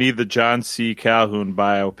 we need the John C. Calhoun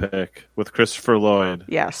biopic with Christopher Lloyd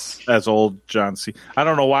Yes. as old John C. I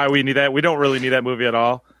don't know why we need that. We don't really need that movie at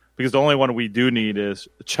all because the only one we do need is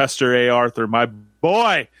Chester A. Arthur, my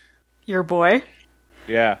boy. Your boy.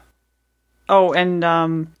 Yeah. Oh,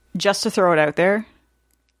 and just to throw it out there,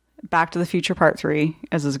 Back to the Future Part 3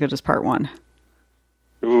 is as good as Part 1.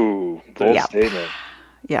 Ooh, bold Yep. statement.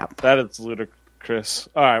 Yeah. That is ludicrous.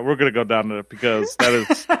 All right, we're going to go down to it because that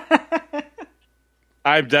is...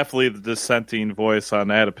 I'm definitely the dissenting voice on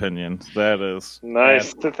that opinion. That is...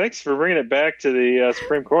 Nice. Thanks for bringing it back to the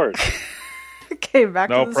Supreme Court. Okay, back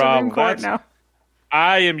No to the problem. Supreme Court That's- now.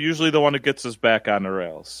 I am usually the one who gets us back on the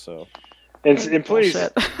rails, so... And please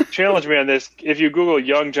Bullshit. challenge me on this. If you Google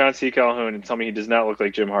young John C. Calhoun and tell me he does not look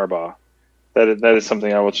like Jim Harbaugh, that is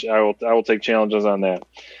something I will take challenges on that.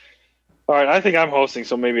 All right, I think I'm hosting,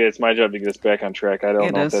 so maybe it's my job to get us back on track. I don't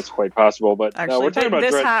It know is. if that's quite possible, but Actually, we're talking about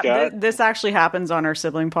this, Dred Scott. this actually happens on our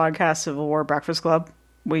sibling podcast, Civil War Breakfast Club.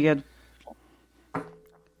 We get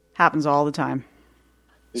happens all the time.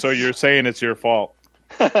 So you're saying it's your fault.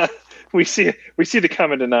 we see the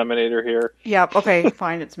common denominator here. Yep. Okay.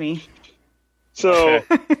 Fine. It's me. So,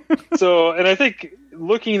 and I think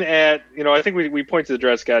looking at, I think we point to the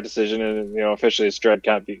Dred Scott decision, and officially it's Dred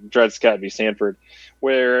Scott v. Sanford,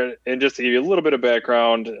 where, and just to give you a little bit of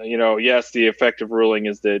background, yes, the effective ruling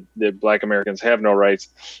is that Black Americans have no rights,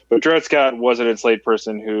 but Dred Scott was an enslaved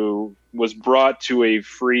person who was brought to a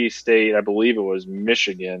free state, I believe it was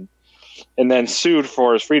Michigan, and then sued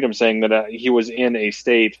for his freedom, saying that he was in a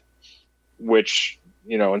state which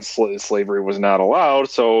slavery was not allowed.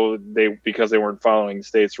 So because they weren't following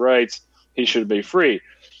states' rights, he should be free.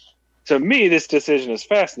 To me, this decision is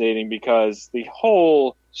fascinating because the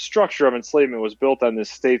whole structure of enslavement was built on this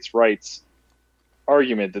states' rights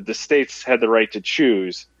argument that the states had the right to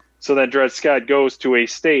choose. So then Dred Scott goes to a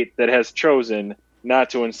state that has chosen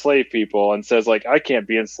not to enslave people and says, like, I can't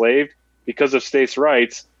be enslaved because of states'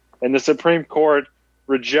 rights. And the Supreme Court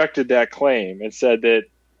rejected that claim and said that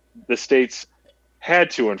the states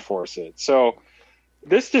had to enforce it. So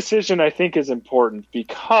this decision, I think, is important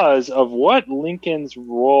because of what Lincoln's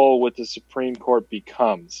role with the Supreme Court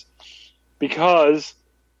becomes. Because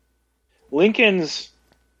Lincoln's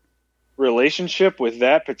relationship with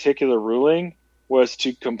that particular ruling was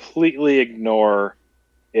to completely ignore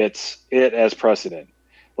it as precedent.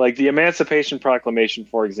 Like the Emancipation Proclamation,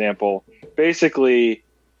 for example, basically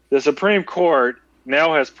the Supreme Court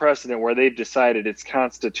now has precedent where they've decided it's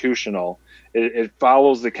constitutional. It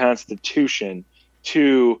follows the Constitution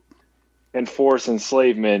to enforce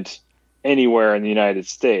enslavement anywhere in the United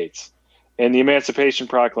States. And the Emancipation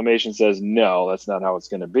Proclamation says, no, that's not how it's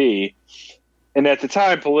going to be. And at the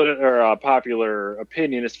time, popular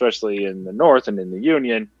opinion, especially in the North and in the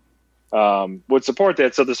Union, would support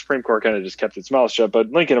that. So the Supreme Court kind of just kept its mouth shut.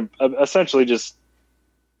 But Lincoln essentially just,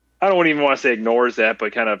 I don't even want to say ignores that,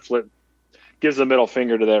 but kind of gives the middle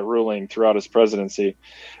finger to that ruling throughout his presidency.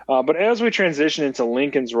 But as we transition into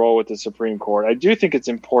Lincoln's role with the Supreme Court, I do think it's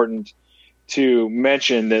important to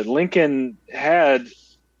mention that Lincoln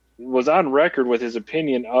was on record with his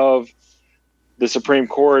opinion of the Supreme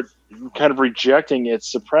Court kind of rejecting its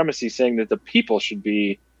supremacy, saying that the people should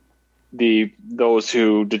be those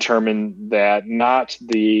who determine that, not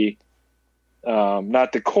the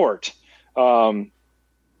court.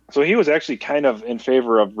 So he was actually kind of in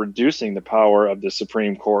favor of reducing the power of the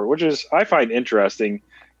Supreme Court, which is, I find interesting,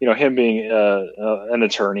 him being an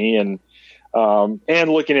attorney and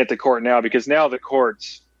looking at the court now, because now the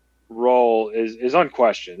court's role is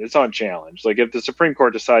unquestioned. It's unchallenged. Like if the Supreme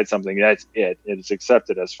Court decides something, that's it. It's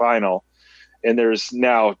accepted as final. And there's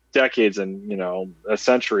now decades and, a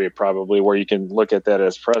century probably where you can look at that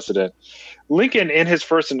as precedent. Lincoln in his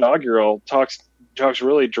first inaugural talks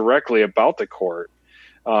really directly about the court.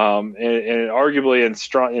 And arguably in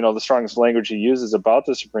strong, the strongest language he uses about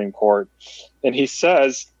the Supreme Court. And he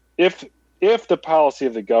says, if the policy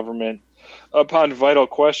of the government upon vital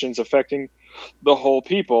questions affecting the whole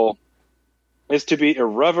people is to be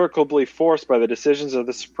irrevocably forced by the decisions of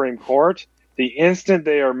the Supreme Court, the instant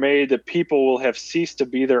they are made, the people will have ceased to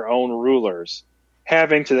be their own rulers,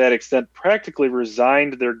 having to that extent practically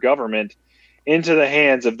resigned their government into the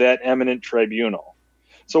hands of that eminent tribunal.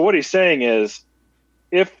 So what he's saying is,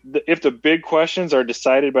 if the big questions are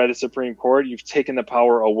decided by the Supreme Court, you've taken the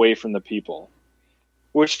power away from the people,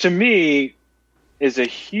 which to me is a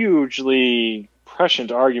hugely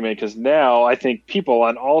prescient argument, because now I think people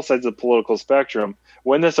on all sides of the political spectrum,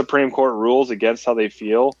 when the Supreme Court rules against how they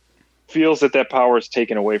feels that power is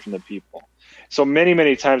taken away from the people. So many,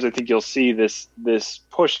 many times I think you'll see this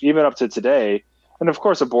push even up to today. And of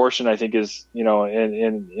course, abortion, I think, is, in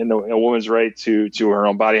a woman's right to her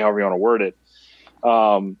own body, however you want to word it,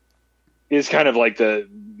 is kind of like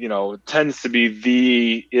tends to be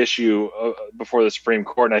the issue before the Supreme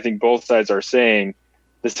Court. And I think both sides are saying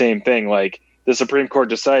the same thing. Like the Supreme Court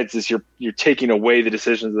decides this, you're taking away the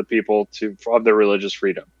decisions of the people of their religious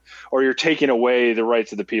freedom, or you're taking away the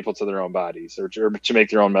rights of the people to their own bodies or to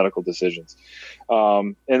make their own medical decisions.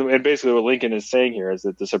 And basically what Lincoln is saying here is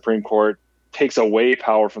that the Supreme Court takes away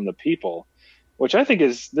power from the people, which I think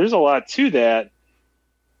there's a lot to that,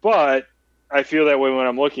 but I feel that way when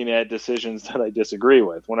I'm looking at decisions that I disagree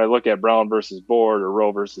with. When I look at Brown versus Board or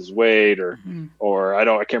Roe versus Wade or I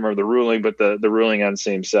can't remember the ruling, but the ruling on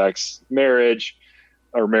same-sex marriage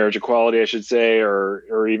or marriage equality, I should say,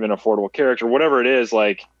 or even affordable care, or whatever it is,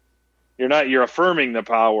 like you're affirming the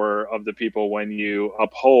power of the people when you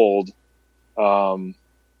uphold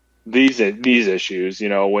these issues,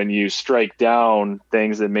 when you strike down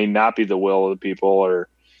things that may not be the will of the people or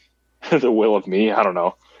the will of me. I don't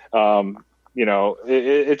know.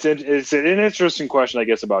 It's an interesting question, I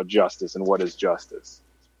guess, about justice and what is justice.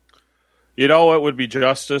 What would be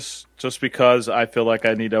justice? Just because I feel like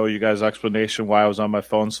I need to owe you guys explanation why I was on my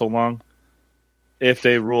phone so long. If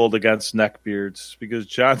they ruled against neckbeards, because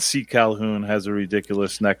John C. Calhoun has a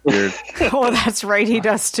ridiculous neckbeard. Oh, that's right, he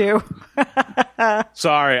does too.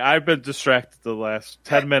 Sorry, I've been distracted the last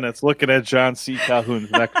 10 minutes looking at John C.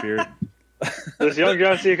 Calhoun's neckbeard. Does young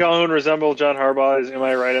John C. Calhoun resemble John Harbaugh? Am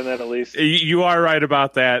I right in that at least? You are right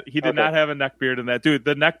about that. He did not have a neckbeard in that. Dude,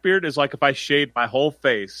 the neckbeard is like if I shaved my whole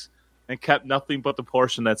face and kept nothing but the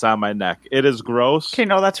portion that's on my neck. It is gross. Okay,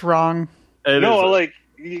 no, that's wrong.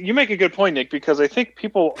 You make a good point, Nick, because I think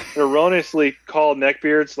people erroneously call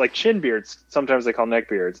neckbeards like chin beards. Sometimes they call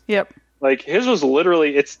neckbeards. Yep. Like his was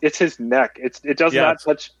literally it's his neck. It does not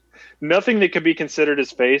touch. Nothing that could be considered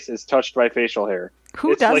his face is touched by facial hair.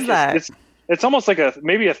 Who does that? It's almost like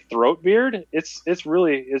maybe a throat beard. It's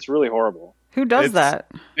really horrible. Who does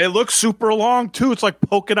that? It looks super long too. It's like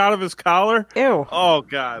poking out of his collar. Ew. Oh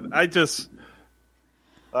God. I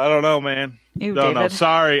don't know, man. Ew, no, David.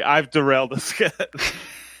 Sorry, I've derailed this.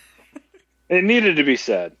 It needed to be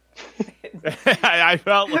said. I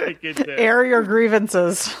felt like it did. Air your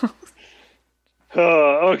grievances.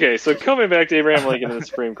 Okay, so coming back to Abraham Lincoln and the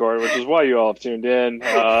Supreme Court, which is why you all have tuned in.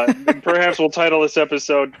 Perhaps we'll title this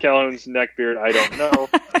episode Calhoun's Neckbeard. I don't know.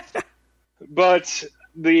 But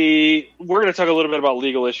we're going to talk a little bit about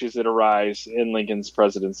legal issues that arise in Lincoln's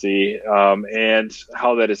presidency and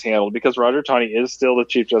how that is handled. Because Roger Taney is still the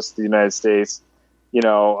Chief Justice of the United States.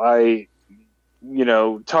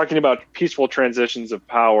 Talking about peaceful transitions of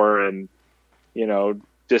power and,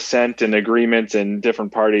 dissent and agreement in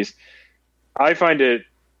different parties. I find it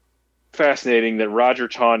fascinating that Roger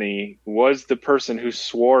Taney was the person who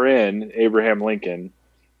swore in Abraham Lincoln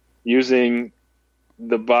using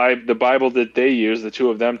the Bible that they used, the two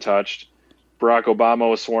of them touched. Barack Obama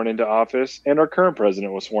was sworn into office, and our current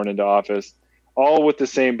president was sworn into office, all with the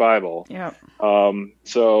same Bible. Yeah.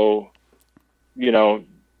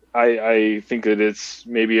 I think that it's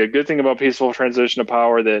maybe a good thing about peaceful transition of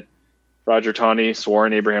power that Roger Taney swore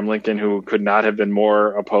in Abraham Lincoln, who could not have been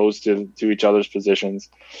more opposed to each other's positions.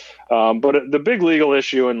 But the big legal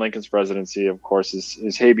issue in Lincoln's presidency, of course,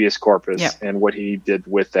 is habeas corpus and what he did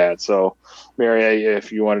with that. So, Mary,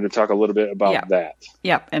 if you wanted to talk a little bit about that.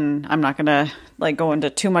 Yep, and I'm not going to go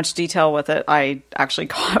into too much detail with it. I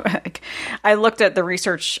actually I looked at the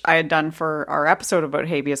research I had done for our episode about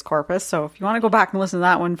habeas corpus. So if you want to go back and listen to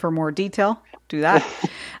that one for more detail, do that.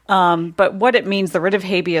 But what it means, the writ of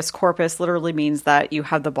habeas corpus literally means that you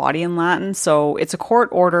have the body in Latin. So it's a court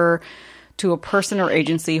order to a person or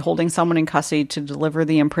agency holding someone in custody to deliver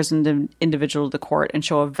the imprisoned individual to the court and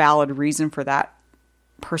show a valid reason for that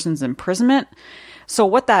person's imprisonment. So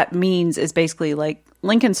what that means is basically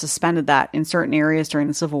Lincoln suspended that in certain areas during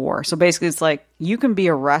the Civil War. So basically it's you can be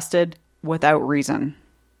arrested without reason.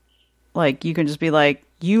 You can just be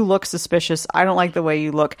you look suspicious. I don't like the way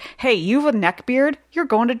you look. Hey, you have a neck beard? You're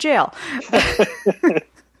going to jail.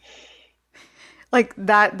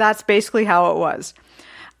 That's basically how it was.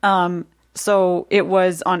 So it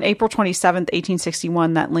was on April 27th,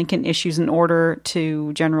 1861 that Lincoln issues an order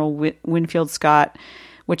to General Winfield Scott,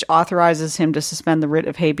 which authorizes him to suspend the writ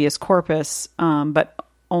of habeas corpus, but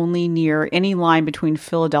only near any line between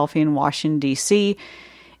Philadelphia and Washington, D.C.,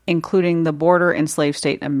 including the border and slave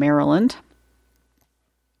state of Maryland.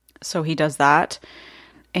 So he does that.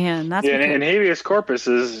 And that's and habeas corpus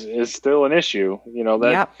is still an issue.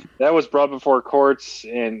 That was brought before courts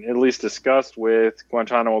and at least discussed with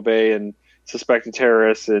Guantanamo Bay and suspected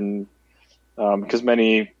terrorists, and because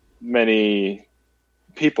many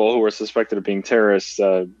people who were suspected of being terrorists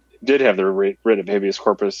did have their writ of habeas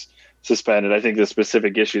corpus suspended. I think the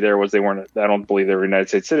specific issue there was I don't believe they were United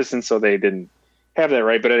States citizens, so they didn't have that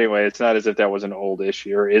right. But anyway, it's not as if that was an old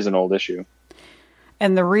issue or is an old issue.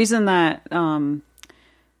 And the reason that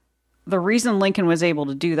the reason Lincoln was able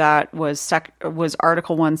to do that was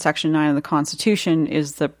Article 1, Section 9 of the Constitution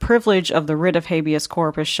is the privilege of the writ of habeas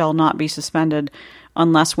corpus shall not be suspended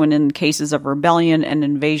unless when in cases of rebellion and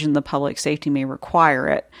invasion the public safety may require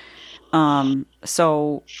it.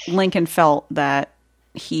 So Lincoln felt that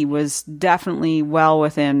he was definitely well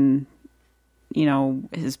within,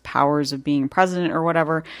 his powers of being president or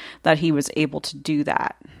whatever, that he was able to do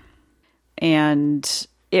that. And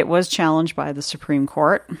it was challenged by the Supreme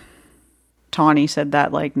Court. Taney said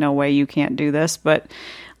that, no way, you can't do this. But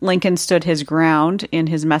Lincoln stood his ground in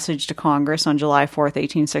his message to Congress on July 4th,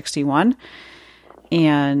 1861.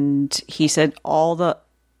 And he said, all the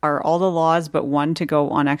laws but one to go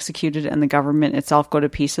unexecuted and the government itself go to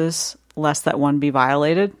pieces, lest that one be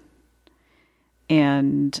violated.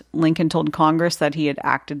 And Lincoln told Congress that he had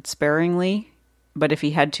acted sparingly, but if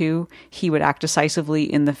he had to, he would act decisively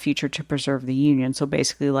in the future to preserve the Union. So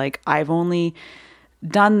basically, I've only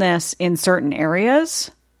done this in certain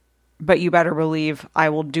areas, but you better believe I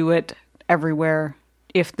will do it everywhere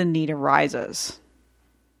if the need arises.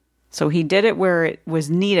 So he did it where it was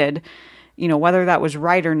needed. Whether that was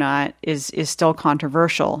right or not is still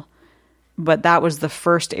controversial, but that was the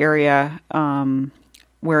first area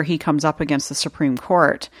where he comes up against the Supreme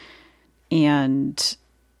Court. And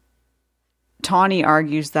Tawney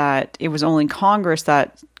argues that it was only Congress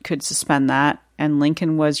that could suspend that, and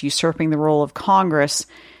Lincoln was usurping the role of Congress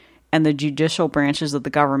and the judicial branches of the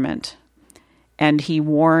government. And he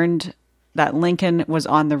warned that Lincoln was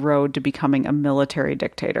on the road to becoming a military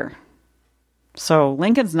dictator. So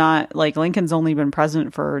Lincoln's only been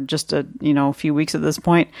president for just a few weeks at this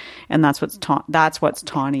point, and that's what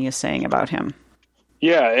Tawney is saying about him.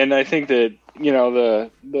 Yeah, and I think that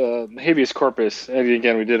the habeas corpus, and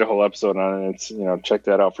again we did a whole episode on it. It's check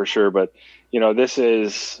that out for sure. But this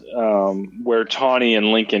is where Tawney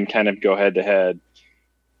and Lincoln kind of go head to head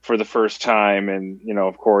for the first time, and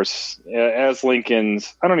of course, as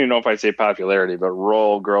Lincoln's, I don't even know if I'd say popularity, but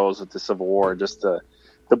role grows with the Civil War, just the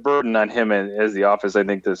burden on him as the office. I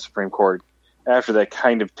think the Supreme Court after that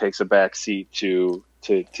kind of takes a back seat to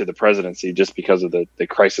the presidency, just because of the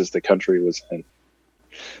crisis the country was in.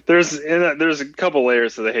 There's a couple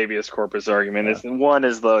layers to the habeas corpus argument. One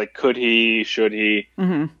is could he, should he?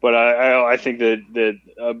 Mm-hmm. But I think that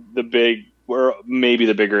the big, or maybe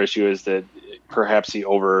the bigger issue is that perhaps he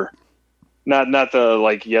not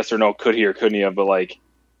the yes or no, could he or couldn't he have, but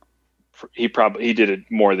he did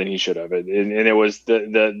it more than he should have. And it was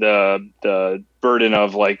the burden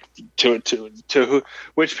of to who,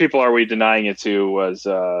 which people are we denying it to, was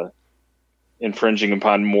infringing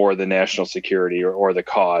upon more the national security or the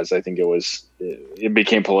cause. I think it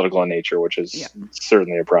became political in nature, which is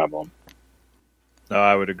certainly a problem. No,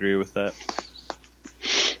 I would agree with that.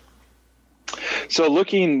 So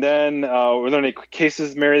looking then, were there any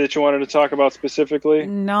cases, Mary, that you wanted to talk about specifically?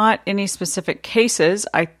 Not any specific cases.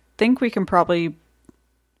 I think we can probably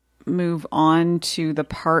move on to the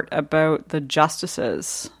part about the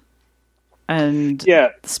justices and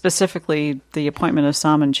specifically the appointment of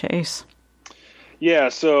Salmon Chase. Yeah,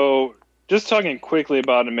 so just talking quickly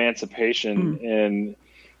about emancipation, and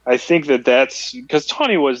I think that's because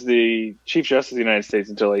Tawney was the Chief Justice of the United States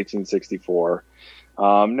until 1864.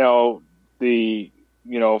 Now, the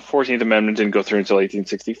 14th Amendment didn't go through until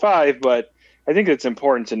 1865, but I think it's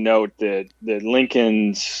important to note that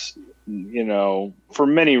Lincoln's, for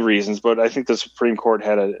many reasons, but I think the Supreme Court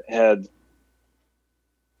had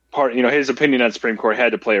part, his opinion on Supreme Court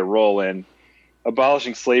had to play a role in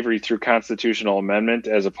abolishing slavery through constitutional amendment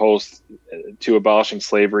as opposed to abolishing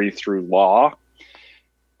slavery through law.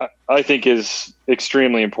 I think is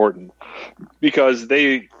extremely important, because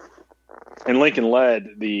Lincoln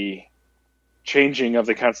led the changing of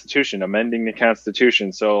the Constitution, amending the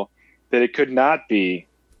Constitution so that it could not be,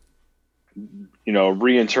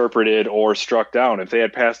 reinterpreted or struck down. If they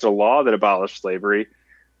had passed a law that abolished slavery,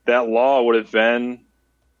 that law would have been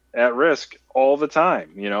at risk all the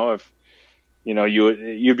time. If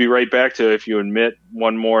you'd be right back to, if you admit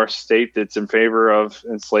one more state that's in favor of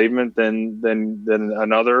enslavement than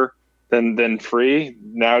another, than free,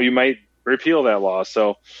 now you might repeal that law.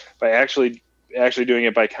 So by actually doing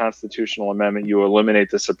it by constitutional amendment, you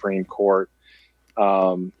eliminate the Supreme Court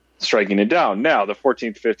striking it down. Now, the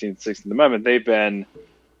 14th, 15th, 16th Amendment, they've been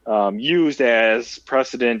used as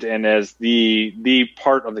precedent and as the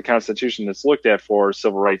part of the Constitution that's looked at for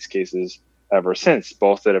civil rights cases ever since,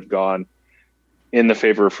 both that have gone in the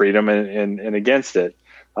favor of freedom and against it.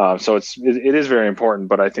 So it is very important,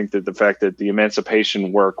 but I think that the fact that the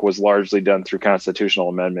emancipation work was largely done through constitutional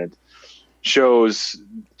amendment shows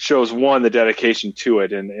one, the dedication to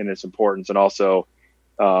it and its importance, and also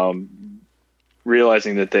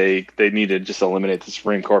realizing that they needed to just eliminate the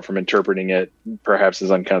Supreme Court from interpreting it perhaps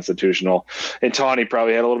as unconstitutional. And Tawney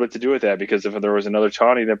probably had a little bit to do with that, because if there was another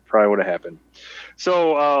Tawney, that probably would have happened.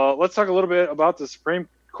 So let's talk a little bit about the Supreme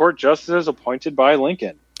Court justices appointed by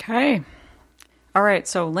Lincoln. Okay. All right.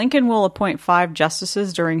 So Lincoln will appoint 5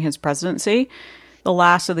 justices during his presidency, the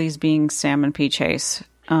last of these being Salmon P. Chase.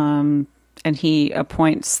 And he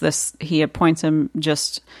appoints him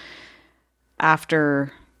just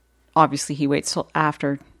after, obviously he waits till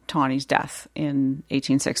after Tawney's death in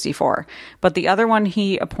 1864. But the other one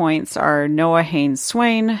he appoints are Noah Haynes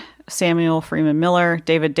Swain, Samuel Freeman Miller,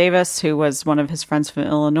 David Davis, who was one of his friends from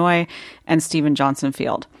Illinois, and Stephen Johnson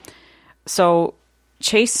Field. So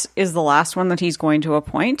Chase is the last one that he's going to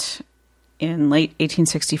appoint in late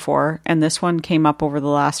 1864, and this one came up over the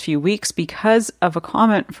last few weeks because of a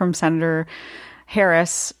comment from Senator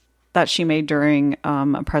Harris that she made during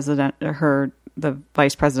the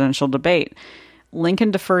vice presidential debate.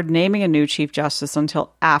 Lincoln deferred naming a new Chief Justice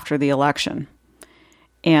until after the election.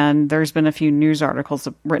 And there's been a few news articles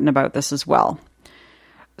written about this as well.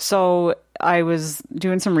 So I was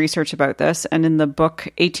doing some research about this, and in the book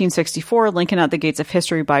 1864, Lincoln at the Gates of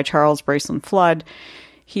History by Charles Braceland Flood,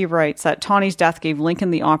 he writes that Tawney's death gave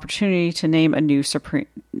Lincoln the opportunity to name a new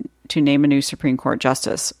to name a new Supreme Court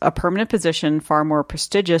justice, a permanent position far more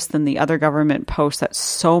prestigious than the other government posts that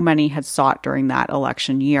so many had sought during that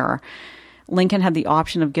election year. Lincoln had the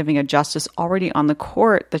option of giving a justice already on the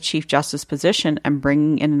court the Chief Justice position and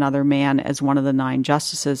bringing in another man as one of the 9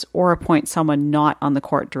 justices, or appoint someone not on the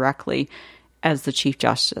court directly as the Chief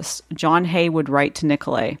Justice. John Hay would write to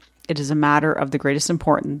Nicolay, "It is a matter of the greatest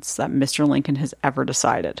importance that Mr. Lincoln has ever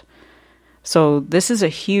decided." So this is a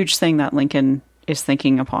huge thing that Lincoln is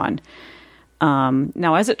thinking upon.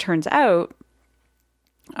 Now, as it turns out,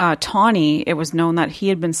 Tawney, it was known that he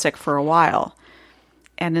had been sick for a while.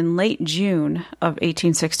 And in late June of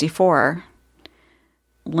 1864,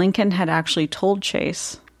 Lincoln had actually told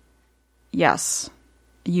Chase, "Yes,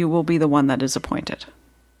 you will be the one that is appointed."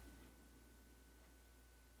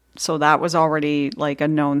 So that was already like a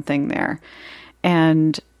known thing there.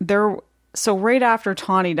 And so right after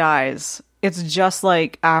Tawney dies, it's just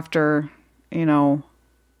like after,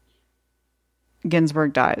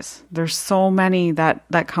 Ginsburg dies. There's so many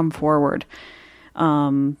that come forward.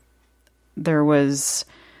 There was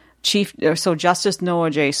Justice Noah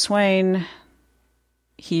J. Swain.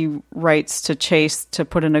 He writes to Chase to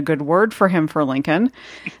put in a good word for him for Lincoln.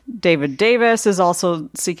 David Davis is also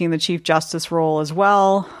seeking the Chief Justice role as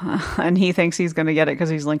well, and he thinks he's going to get it because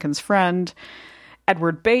he's Lincoln's friend.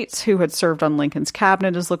 Edward Bates, who had served on Lincoln's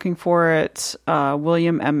cabinet, is looking for it.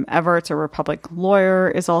 William M. Evarts, a Republican lawyer,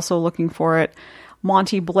 is also looking for it.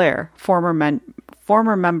 Monty Blair, former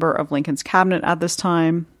member of Lincoln's cabinet at this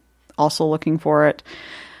time, also looking for it.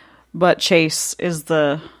 But Chase is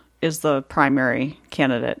the primary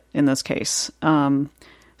candidate in this case.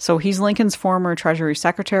 So he's Lincoln's former Treasury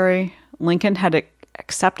Secretary. Lincoln had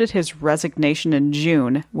accepted his resignation in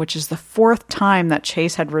June, which is the 4th time that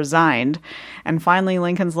Chase had resigned. And finally,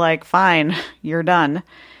 Lincoln's like, "Fine, you're done."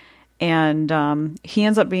 And he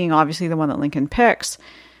ends up being obviously the one that Lincoln picks.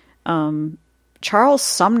 Charles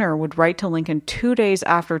Sumner would write to Lincoln 2 days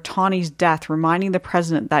after Tawney's death, reminding the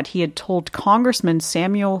president that he had told Congressman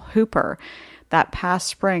Samuel Hooper that past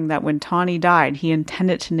spring that when Tawney died, he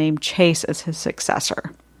intended to name Chase as his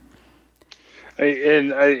successor.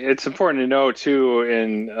 It's important to know, too,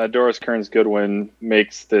 and Doris Kearns Goodwin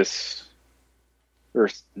makes this, or,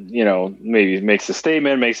 maybe makes a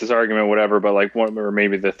statement, makes this argument, whatever, but or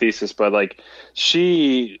maybe the thesis, but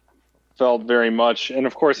she felt very much, and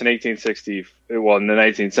of course in in the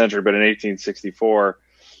 19th century, but in 1864,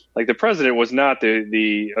 the president was not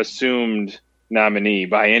the assumed nominee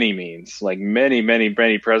by any means.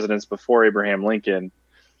 Many presidents before Abraham Lincoln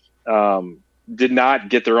did not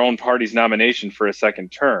get their own party's nomination for a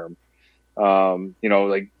second term. A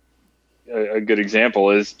good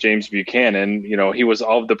example is James Buchanan. He was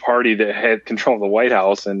of the party that had control of the White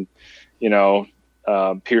House, and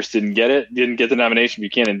Pierce didn't get the nomination.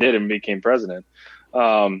 Buchanan did and became president.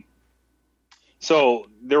 So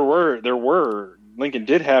Lincoln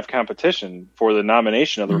did have competition for the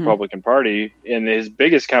nomination of the Republican Party, and his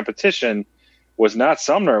biggest competition was not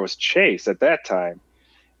Sumner, it was Chase at that time.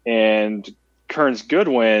 And Kearns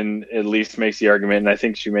Goodwin at least makes the argument, and I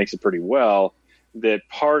think she makes it pretty well, that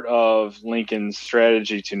part of Lincoln's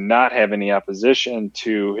strategy to not have any opposition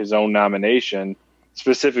to his own nomination,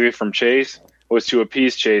 specifically from Chase, was to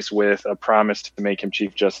appease Chase with a promise to make him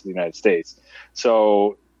Chief Justice of the United States.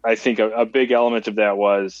 So I think a big element of that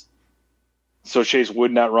was so Chase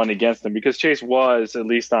would not run against him, because Chase was, at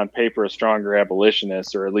least on paper, a stronger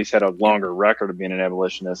abolitionist, or at least had a longer record of being an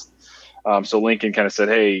abolitionist. So Lincoln kind of said,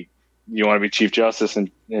 "Hey, you want to be Chief Justice?"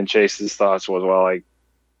 And Chase's thoughts was, "Well,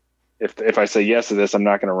 if I say yes to this, I'm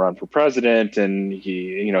not going to run for president." And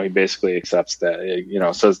he basically accepts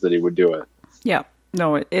that, says that he would do it. Yeah.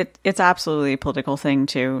 No, it's absolutely a political thing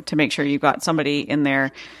to make sure you've got somebody in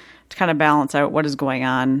there to kind of balance out what is going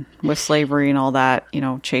on with slavery and all that.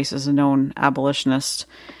 Chase is a known abolitionist.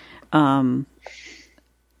 And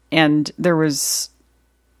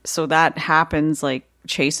so that happens,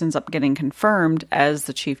 Chase ends up getting confirmed as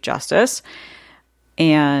the Chief Justice.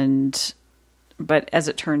 But as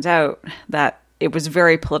it turns out, that it was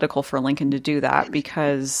very political for Lincoln to do that,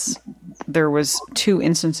 because there was 2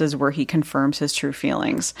 instances where he confirms his true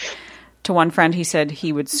feelings. To one friend, he said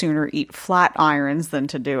he would sooner eat flat irons than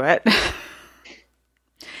to do it.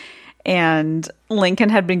 And Lincoln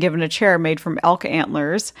had been given a chair made from elk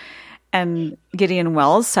antlers. And Gideon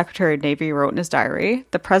Welles, Secretary of Navy, wrote in his diary,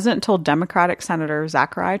 "The president told Democratic Senator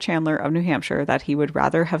Zachariah Chandler of New Hampshire that he would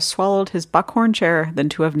rather have swallowed his buckhorn chair than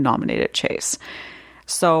to have nominated Chase."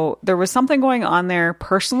 So there was something going on there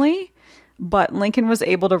personally, but Lincoln was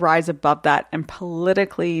able to rise above that and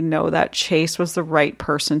politically know that Chase was the right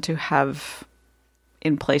person to have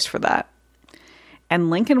in place for that. And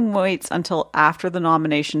Lincoln waits until after the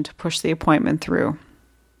nomination to push the appointment through.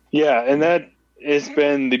 Yeah, and that has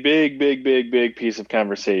been the big piece of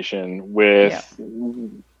conversation with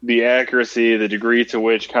the accuracy, the degree to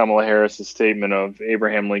which Kamala Harris's statement of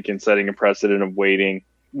Abraham Lincoln setting a precedent of waiting.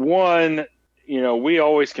 One, we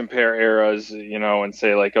always compare eras, and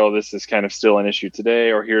say like, oh, this is kind of still an issue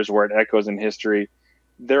today, or here's where it echoes in history.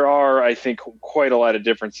 There are, I think, quite a lot of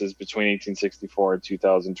differences between 1864 and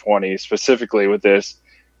 2020, specifically with this.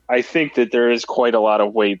 I think that there is quite a lot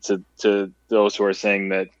of weight to those who are saying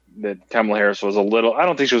that Kamala Harris was a little, I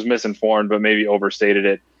don't think she was misinformed, but maybe overstated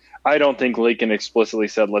it. I don't think Lincoln explicitly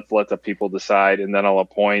said, let's let the people decide and then I'll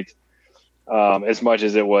appoint, as much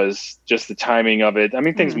as it was just the timing of it. I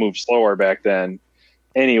mean, things moved slower back then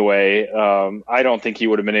anyway. I don't think he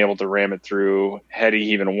would have been able to ram it through had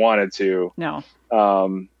he even wanted to. No.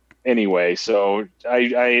 Anyway, so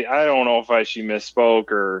I don't know if she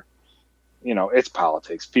misspoke or, it's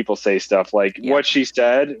politics. People say stuff like what she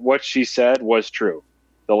said was true.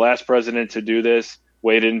 The last president to do this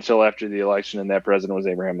waited until after the election, and that president was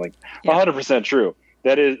Abraham Lincoln. 100% true.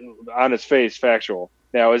 That is on its face factual.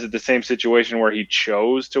 Now, is it the same situation where he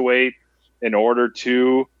chose to wait in order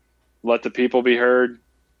to let the people be heard?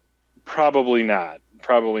 Probably not.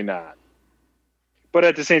 But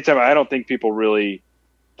at the same time, I don't think people really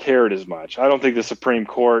cared as much. I don't think the Supreme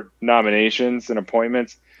Court nominations and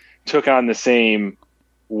appointments took on the same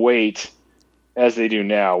weight as they do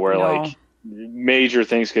now, where like major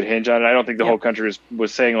things could hinge on it. I don't think the whole country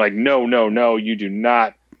was saying like, no, you do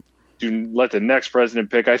not let the next president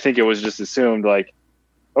pick. I think it was just assumed like,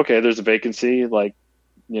 okay, there's a vacancy, like,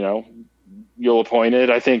 you'll appoint it.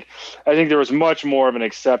 I think there was much more of an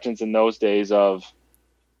acceptance in those days of,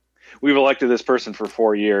 we've elected this person for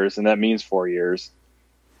 4 years, and that means 4 years.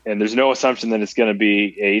 And there's no assumption that it's going to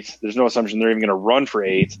be 8. There's no assumption they're even going to run for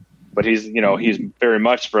 8. But he's very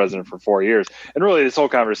much president for 4 years. And really, this whole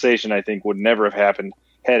conversation, I think, would never have happened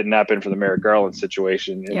had it not been for the Merrick Garland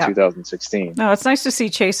situation in 2016. No, it's nice to see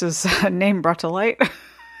Chase's name brought to light.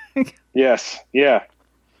 Yes, yeah.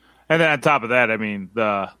 And then on top of that, I mean,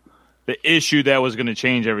 the issue that was going to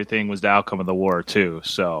change everything was the outcome of the war, too.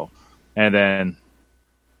 So, and then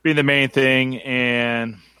being the main thing,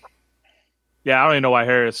 and I don't even know why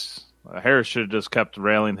Harris should have just kept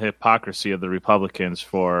railing the hypocrisy of the Republicans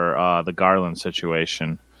for the Garland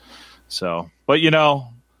situation. So, but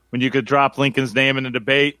when you could drop Lincoln's name in a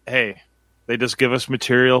debate, hey, they just give us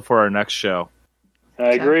material for our next show.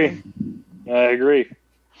 I agree.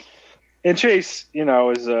 And Chase,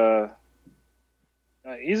 is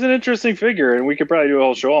he's an interesting figure, and we could probably do a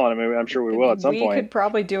whole show on him. I'm sure we will at some point. We could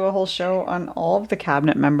probably do a whole show on all of the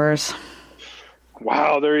cabinet members.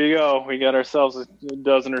 Wow, there you go. We got ourselves a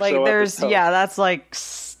dozen or so episodes. That's like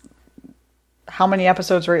how many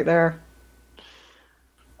episodes right there?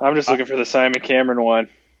 I'm just looking for the Simon Cameron one.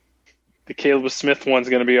 The Caleb Smith one's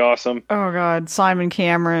going to be awesome. Oh, God. Simon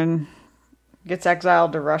Cameron gets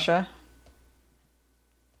exiled to Russia,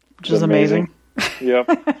 which is amazing. Yep.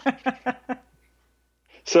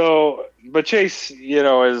 So, but Chase,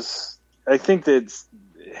 I think that,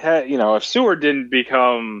 if Seward didn't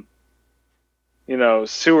become,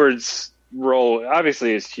 Seward's role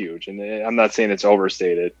obviously is huge, and I'm not saying it's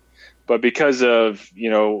overstated, but because of,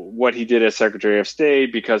 what he did as Secretary of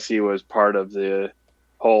State, because he was part of the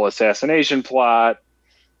whole assassination plot,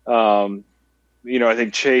 I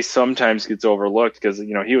think Chase sometimes gets overlooked because,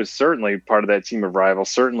 he was certainly part of that team of rivals,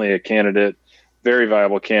 certainly a candidate, very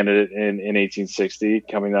viable candidate in 1860,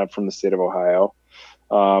 coming up from the state of Ohio.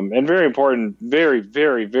 And very important, very,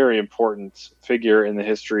 very, very important figure in the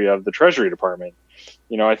history of the Treasury Department.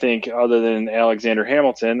 I think other than Alexander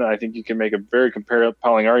Hamilton, I think you can make a very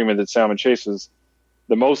compelling argument that Salmon Chase was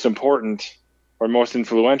the most important or most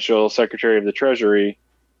influential Secretary of the Treasury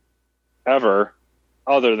ever,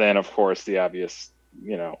 other than, of course, the obvious,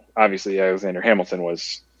 obviously Alexander Hamilton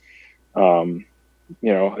was,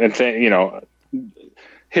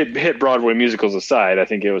 hit Broadway musicals aside, I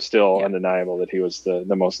think it was still undeniable that he was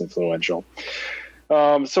the most influential.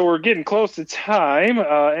 So we're getting close to time.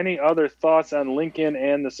 Any other thoughts on Lincoln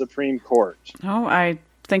and the Supreme Court? Oh, I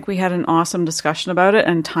think we had an awesome discussion about it,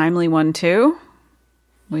 and timely one too.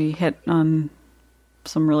 We hit on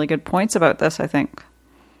some really good points about this, I think.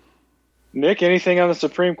 Nick, anything on the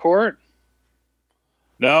Supreme Court?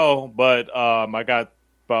 No, but I got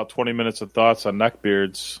about 20 minutes of thoughts on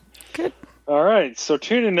neckbeards. Good. All right, so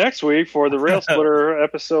tune in next week for the Rail Splitter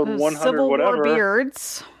episode 100 Civil whatever. War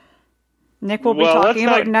beards. Nick will be talking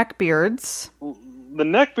about neckbeards. The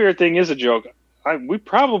neckbeard thing is a joke. We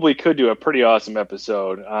probably could do a pretty awesome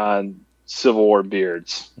episode on Civil War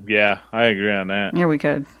beards. Yeah, I agree on that. Yeah, we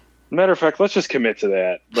could. Matter of fact, let's just commit to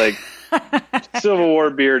that. Like, Civil War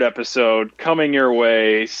beard episode coming your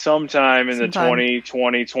way sometime in the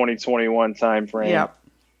 2020, 2021 time frame. Yep.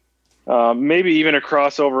 Maybe even a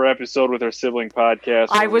crossover episode with our sibling podcast.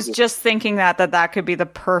 I was just thinking that could be the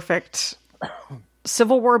perfect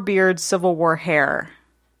Civil War beard, Civil War hair.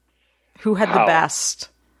 Who had the best?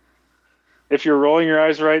 If you're rolling your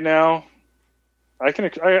eyes right now, I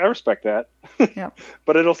respect that. Yep.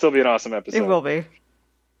 But it'll still be an awesome episode. It will be.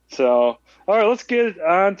 So, all right, let's get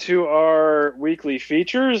on to our weekly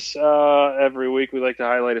features. Every week we like to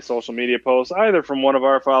highlight a social media post, either from one of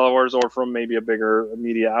our followers or from maybe a bigger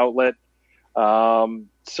media outlet.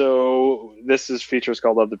 So this is features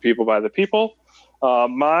called Love the People by the People.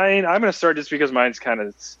 Mine, I'm going to start just because mine's kind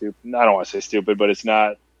of stupid. I don't want to say stupid, but it's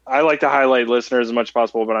not. I like to highlight listeners as much as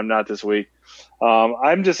possible, but I'm not this week.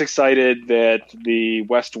 I'm just excited that the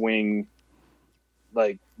West Wing,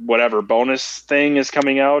 like, whatever bonus thing is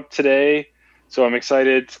coming out today. So I'm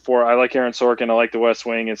excited for, I like Aaron Sorkin. I like the West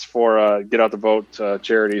Wing. It's for Get Out the Vote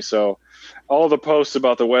charity. So all the posts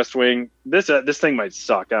about the West Wing, this thing might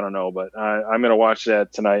suck. I don't know, but I'm going to watch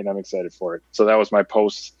that tonight and I'm excited for it. So that was my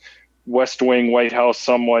post. West Wing, White House,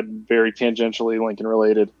 somewhat very tangentially Lincoln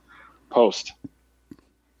related post.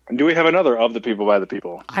 And do we have another of the people by the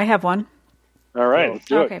people? I have one. All right, let's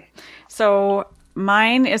do it. So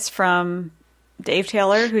mine is from Dave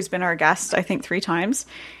Taylor, who's been our guest, I think, 3 times.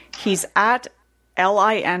 He's at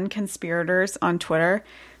LIN Conspirators on Twitter,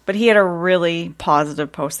 but he had a really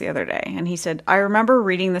positive post the other day. And he said, I remember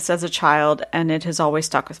reading this as a child, and it has always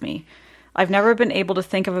stuck with me. I've never been able to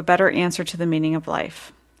think of a better answer to the meaning of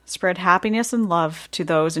life. Spread happiness and love to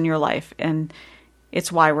those in your life, and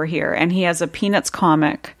it's why we're here. And he has a Peanuts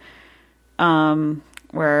comic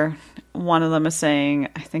where one of them is saying,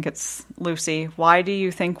 I think it's Lucy, why do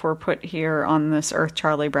you think we're put here on this earth,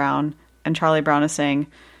 Charlie Brown? And Charlie Brown is saying,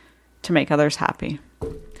 to make others happy.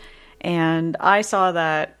 And I saw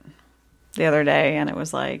that the other day, and it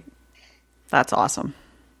was like, that's awesome.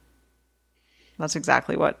 That's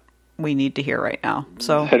exactly what we need to hear right now.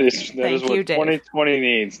 So that is what you, Dave. 2020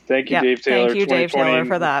 needs. Thank you, Dave Taylor. Thank you, Dave Taylor,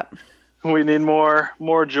 for that. We need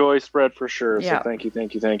more joy spread for sure. So thank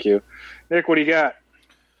you. Nick, what do you got?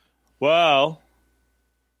 Well,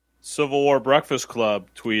 Civil War Breakfast Club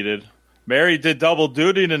tweeted, Mary did double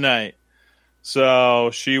duty tonight. So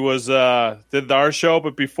she was did our show,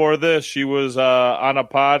 but before this, she was on a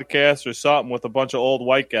podcast or something with a bunch of old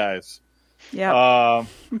white guys. Yeah,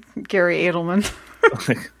 Gary Edelman.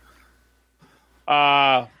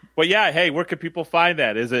 But yeah, hey, where can people find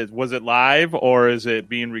that? Was it live or is it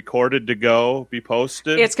being recorded to be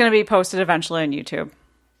posted? It's going to be posted eventually on YouTube.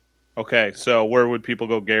 Okay, so where would people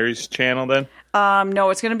go? Gary's channel then? No,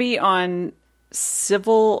 it's going to be on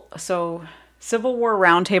Civil War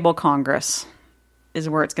Roundtable Congress is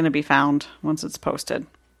where it's going to be found once it's posted.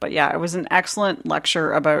 But yeah, it was an excellent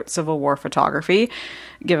lecture about Civil War photography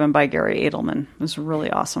given by Gary Edelman. It was really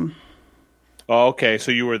awesome. Oh, okay,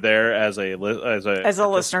 so you were there as a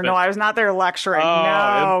listener. No, I was not there lecturing. Oh,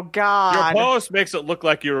 no, God. Your post makes it look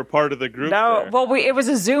like you were part of the group. No, there. well, it was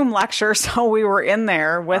a Zoom lecture, so we were in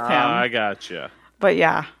there with him. I gotcha. But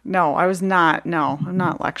yeah, no, I was not. No, I'm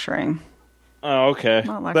not lecturing. Oh, okay.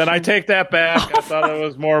 Then I take that back. I thought it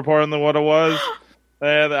was more important than what it was.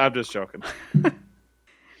 I'm just joking.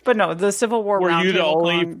 But no, the Civil War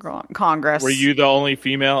Roundtable Congress. Were you the only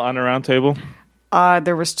female on the round table?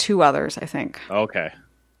 There was 2 others, I think. Okay.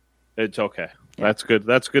 It's okay. Yeah. That's good.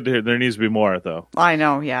 That's good to hear. There needs to be more, though. I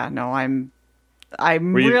know. Yeah. No, I'm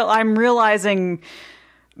realizing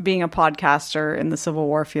being a podcaster in the Civil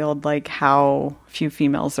War field, like how few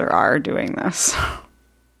females there are doing this.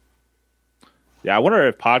 Yeah, I wonder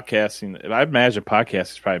if podcasting. I imagine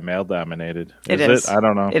podcasting is probably male dominated. It is. I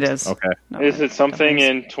don't know. It is. Okay. No, is it something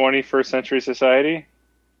in 21st century society?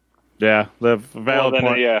 Yeah, the valid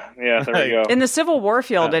point. Yeah, there we go. In the Civil War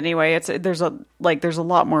field, anyway, there's a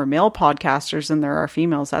lot more male podcasters than there are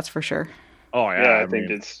females. That's for sure. Oh yeah, I think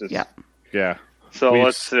it's just yeah. So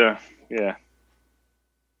let's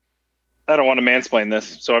I don't want to mansplain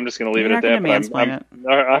this, so I'm just going to leave it at that. But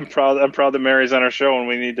I'm proud that Mary's on our show, and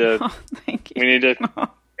we need to we need to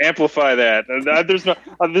amplify that. There's no.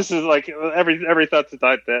 This is like every thought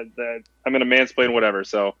that I'm going to mansplain whatever.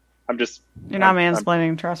 So. You're not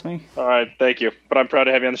mansplaining, trust me. All right, thank you. But I'm proud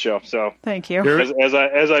to have you on the show. So thank you. As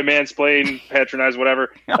I mansplain, patronize,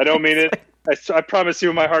 whatever. I don't mean it. I promise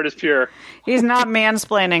you, my heart is pure. He's not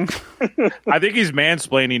mansplaining. I think he's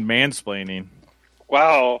mansplaining.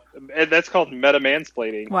 Wow, that's called meta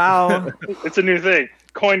mansplaining. Wow, it's a new thing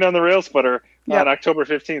coined on the Rail Splitter on October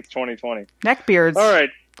 15th, 2020. Neckbeards. All right,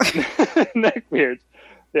 neckbeards.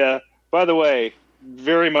 Yeah. By the way.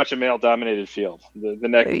 very much a male-dominated field. The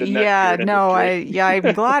neck. Yeah, beard no, industry.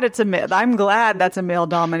 I'm glad I'm glad that's a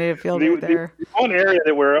male-dominated field right there. The one area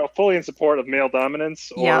that we're fully in support of male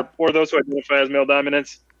dominance, or those who identify as male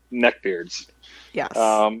dominance, neckbeards. Yes.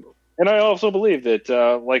 And I also believe that,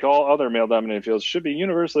 like all other male-dominated fields, should be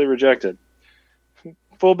universally rejected.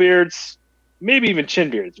 Full beards, maybe even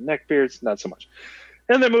chin beards. Neck beards, not so much.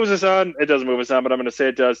 And that moves us on. It doesn't move us on, but I'm going to say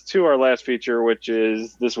it does to our last feature, which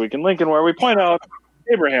is This Week in Lincoln, where we point out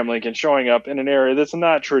Abraham Lincoln showing up in an area that's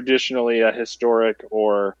not traditionally a historic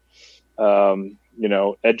or,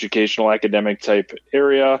 educational, academic type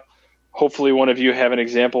area. Hopefully one of you have an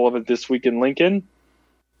example of it this week in Lincoln.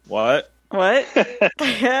 What?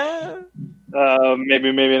 Yeah.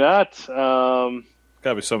 Maybe not.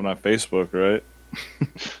 Gotta be something on Facebook, right?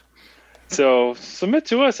 So submit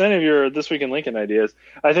to us any of your This Week in Lincoln ideas.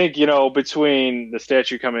 I think, between the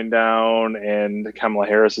statue coming down and Kamala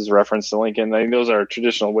Harris's reference to Lincoln, I think those are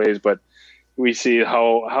traditional ways, but we see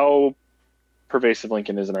how pervasive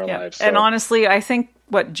Lincoln is in our lives. So. And honestly, I think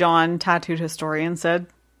what John, Tattooed Historian, said.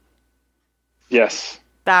 Yes.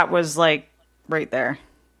 That was like right there.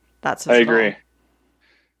 That's I agree.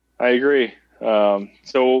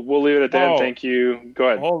 So we'll leave it at that. Oh, Thank you. Go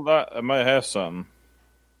ahead. Hold on. I might have something.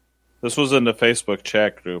 This was in the Facebook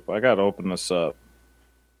chat group. I got to open this up.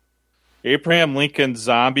 Abraham Lincoln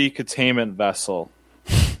zombie containment vessel.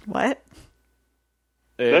 What?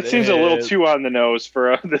 That seems a little too on the nose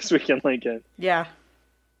for This Week in Lincoln. Yeah.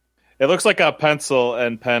 It looks like a pencil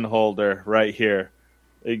and pen holder right here.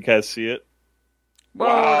 You guys see it? Whoa,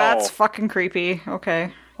 Wow. that's fucking creepy.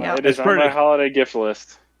 Okay. Yeah. It is on my holiday gift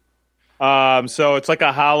list. So it's like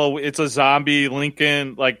it's a zombie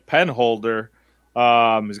Lincoln like pen holder.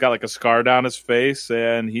 He's got like a scar down his face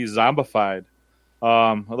and he's zombified.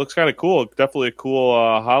 It looks kind of cool. Definitely a cool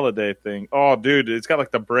holiday thing. Oh, dude, it's got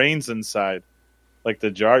like the brains inside, like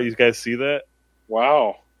the jar. You guys see that?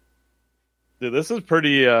 Wow. Dude, this is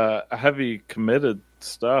pretty heavy committed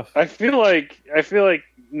stuff. I feel like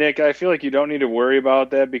Nick, you don't need to worry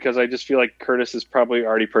about that because I just feel like Curtis has probably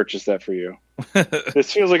already purchased that for you.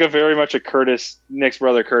 This feels like a very much a Nick's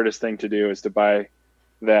brother Curtis thing to do, is to buy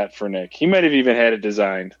that for Nick. He might have even had it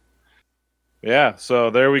designed. Yeah,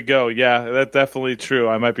 so there we go. Yeah, that's definitely true.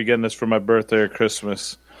 I might be getting this for my birthday or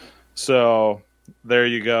Christmas. So there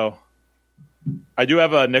you go. I do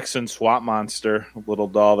have a Nixon Swamp Monster little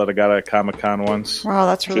doll that I got at Comic-Con once. Wow,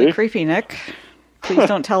 that's really creepy, Nick. Please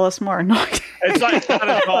don't tell us more. No. It's not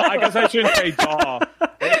a doll. I guess I shouldn't say doll.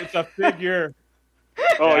 It's a figure.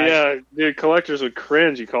 Oh, yeah. Dude, collectors would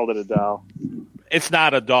cringe. You called it a doll. It's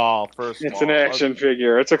not a doll, first of all. It's an action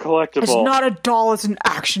figure. It's a collectible. It's not a doll. It's an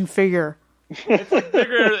action figure. It's like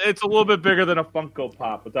bigger. It's a little bit bigger than a Funko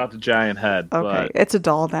Pop without the giant head. Okay, but it's a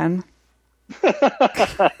doll then.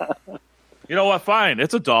 You know what? Fine.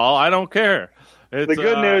 It's a doll. I don't care. It's, the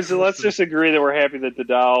good news is let's just agree that we're happy that the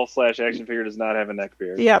doll/action figure does not have a neck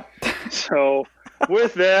beard. Yep. So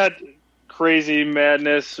with that crazy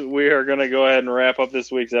madness, we are going to go ahead and wrap up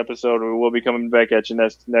this week's episode. We will be coming back at you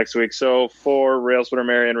next week. So for Railsplitter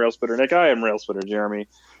Mary and Railsplitter Nick, I am Railsplitter Jeremy,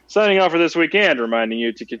 signing off for this week and reminding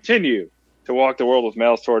you to continue to walk the world with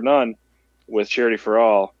malice toward none, with charity for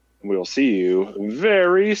all. We will see you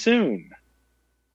very soon.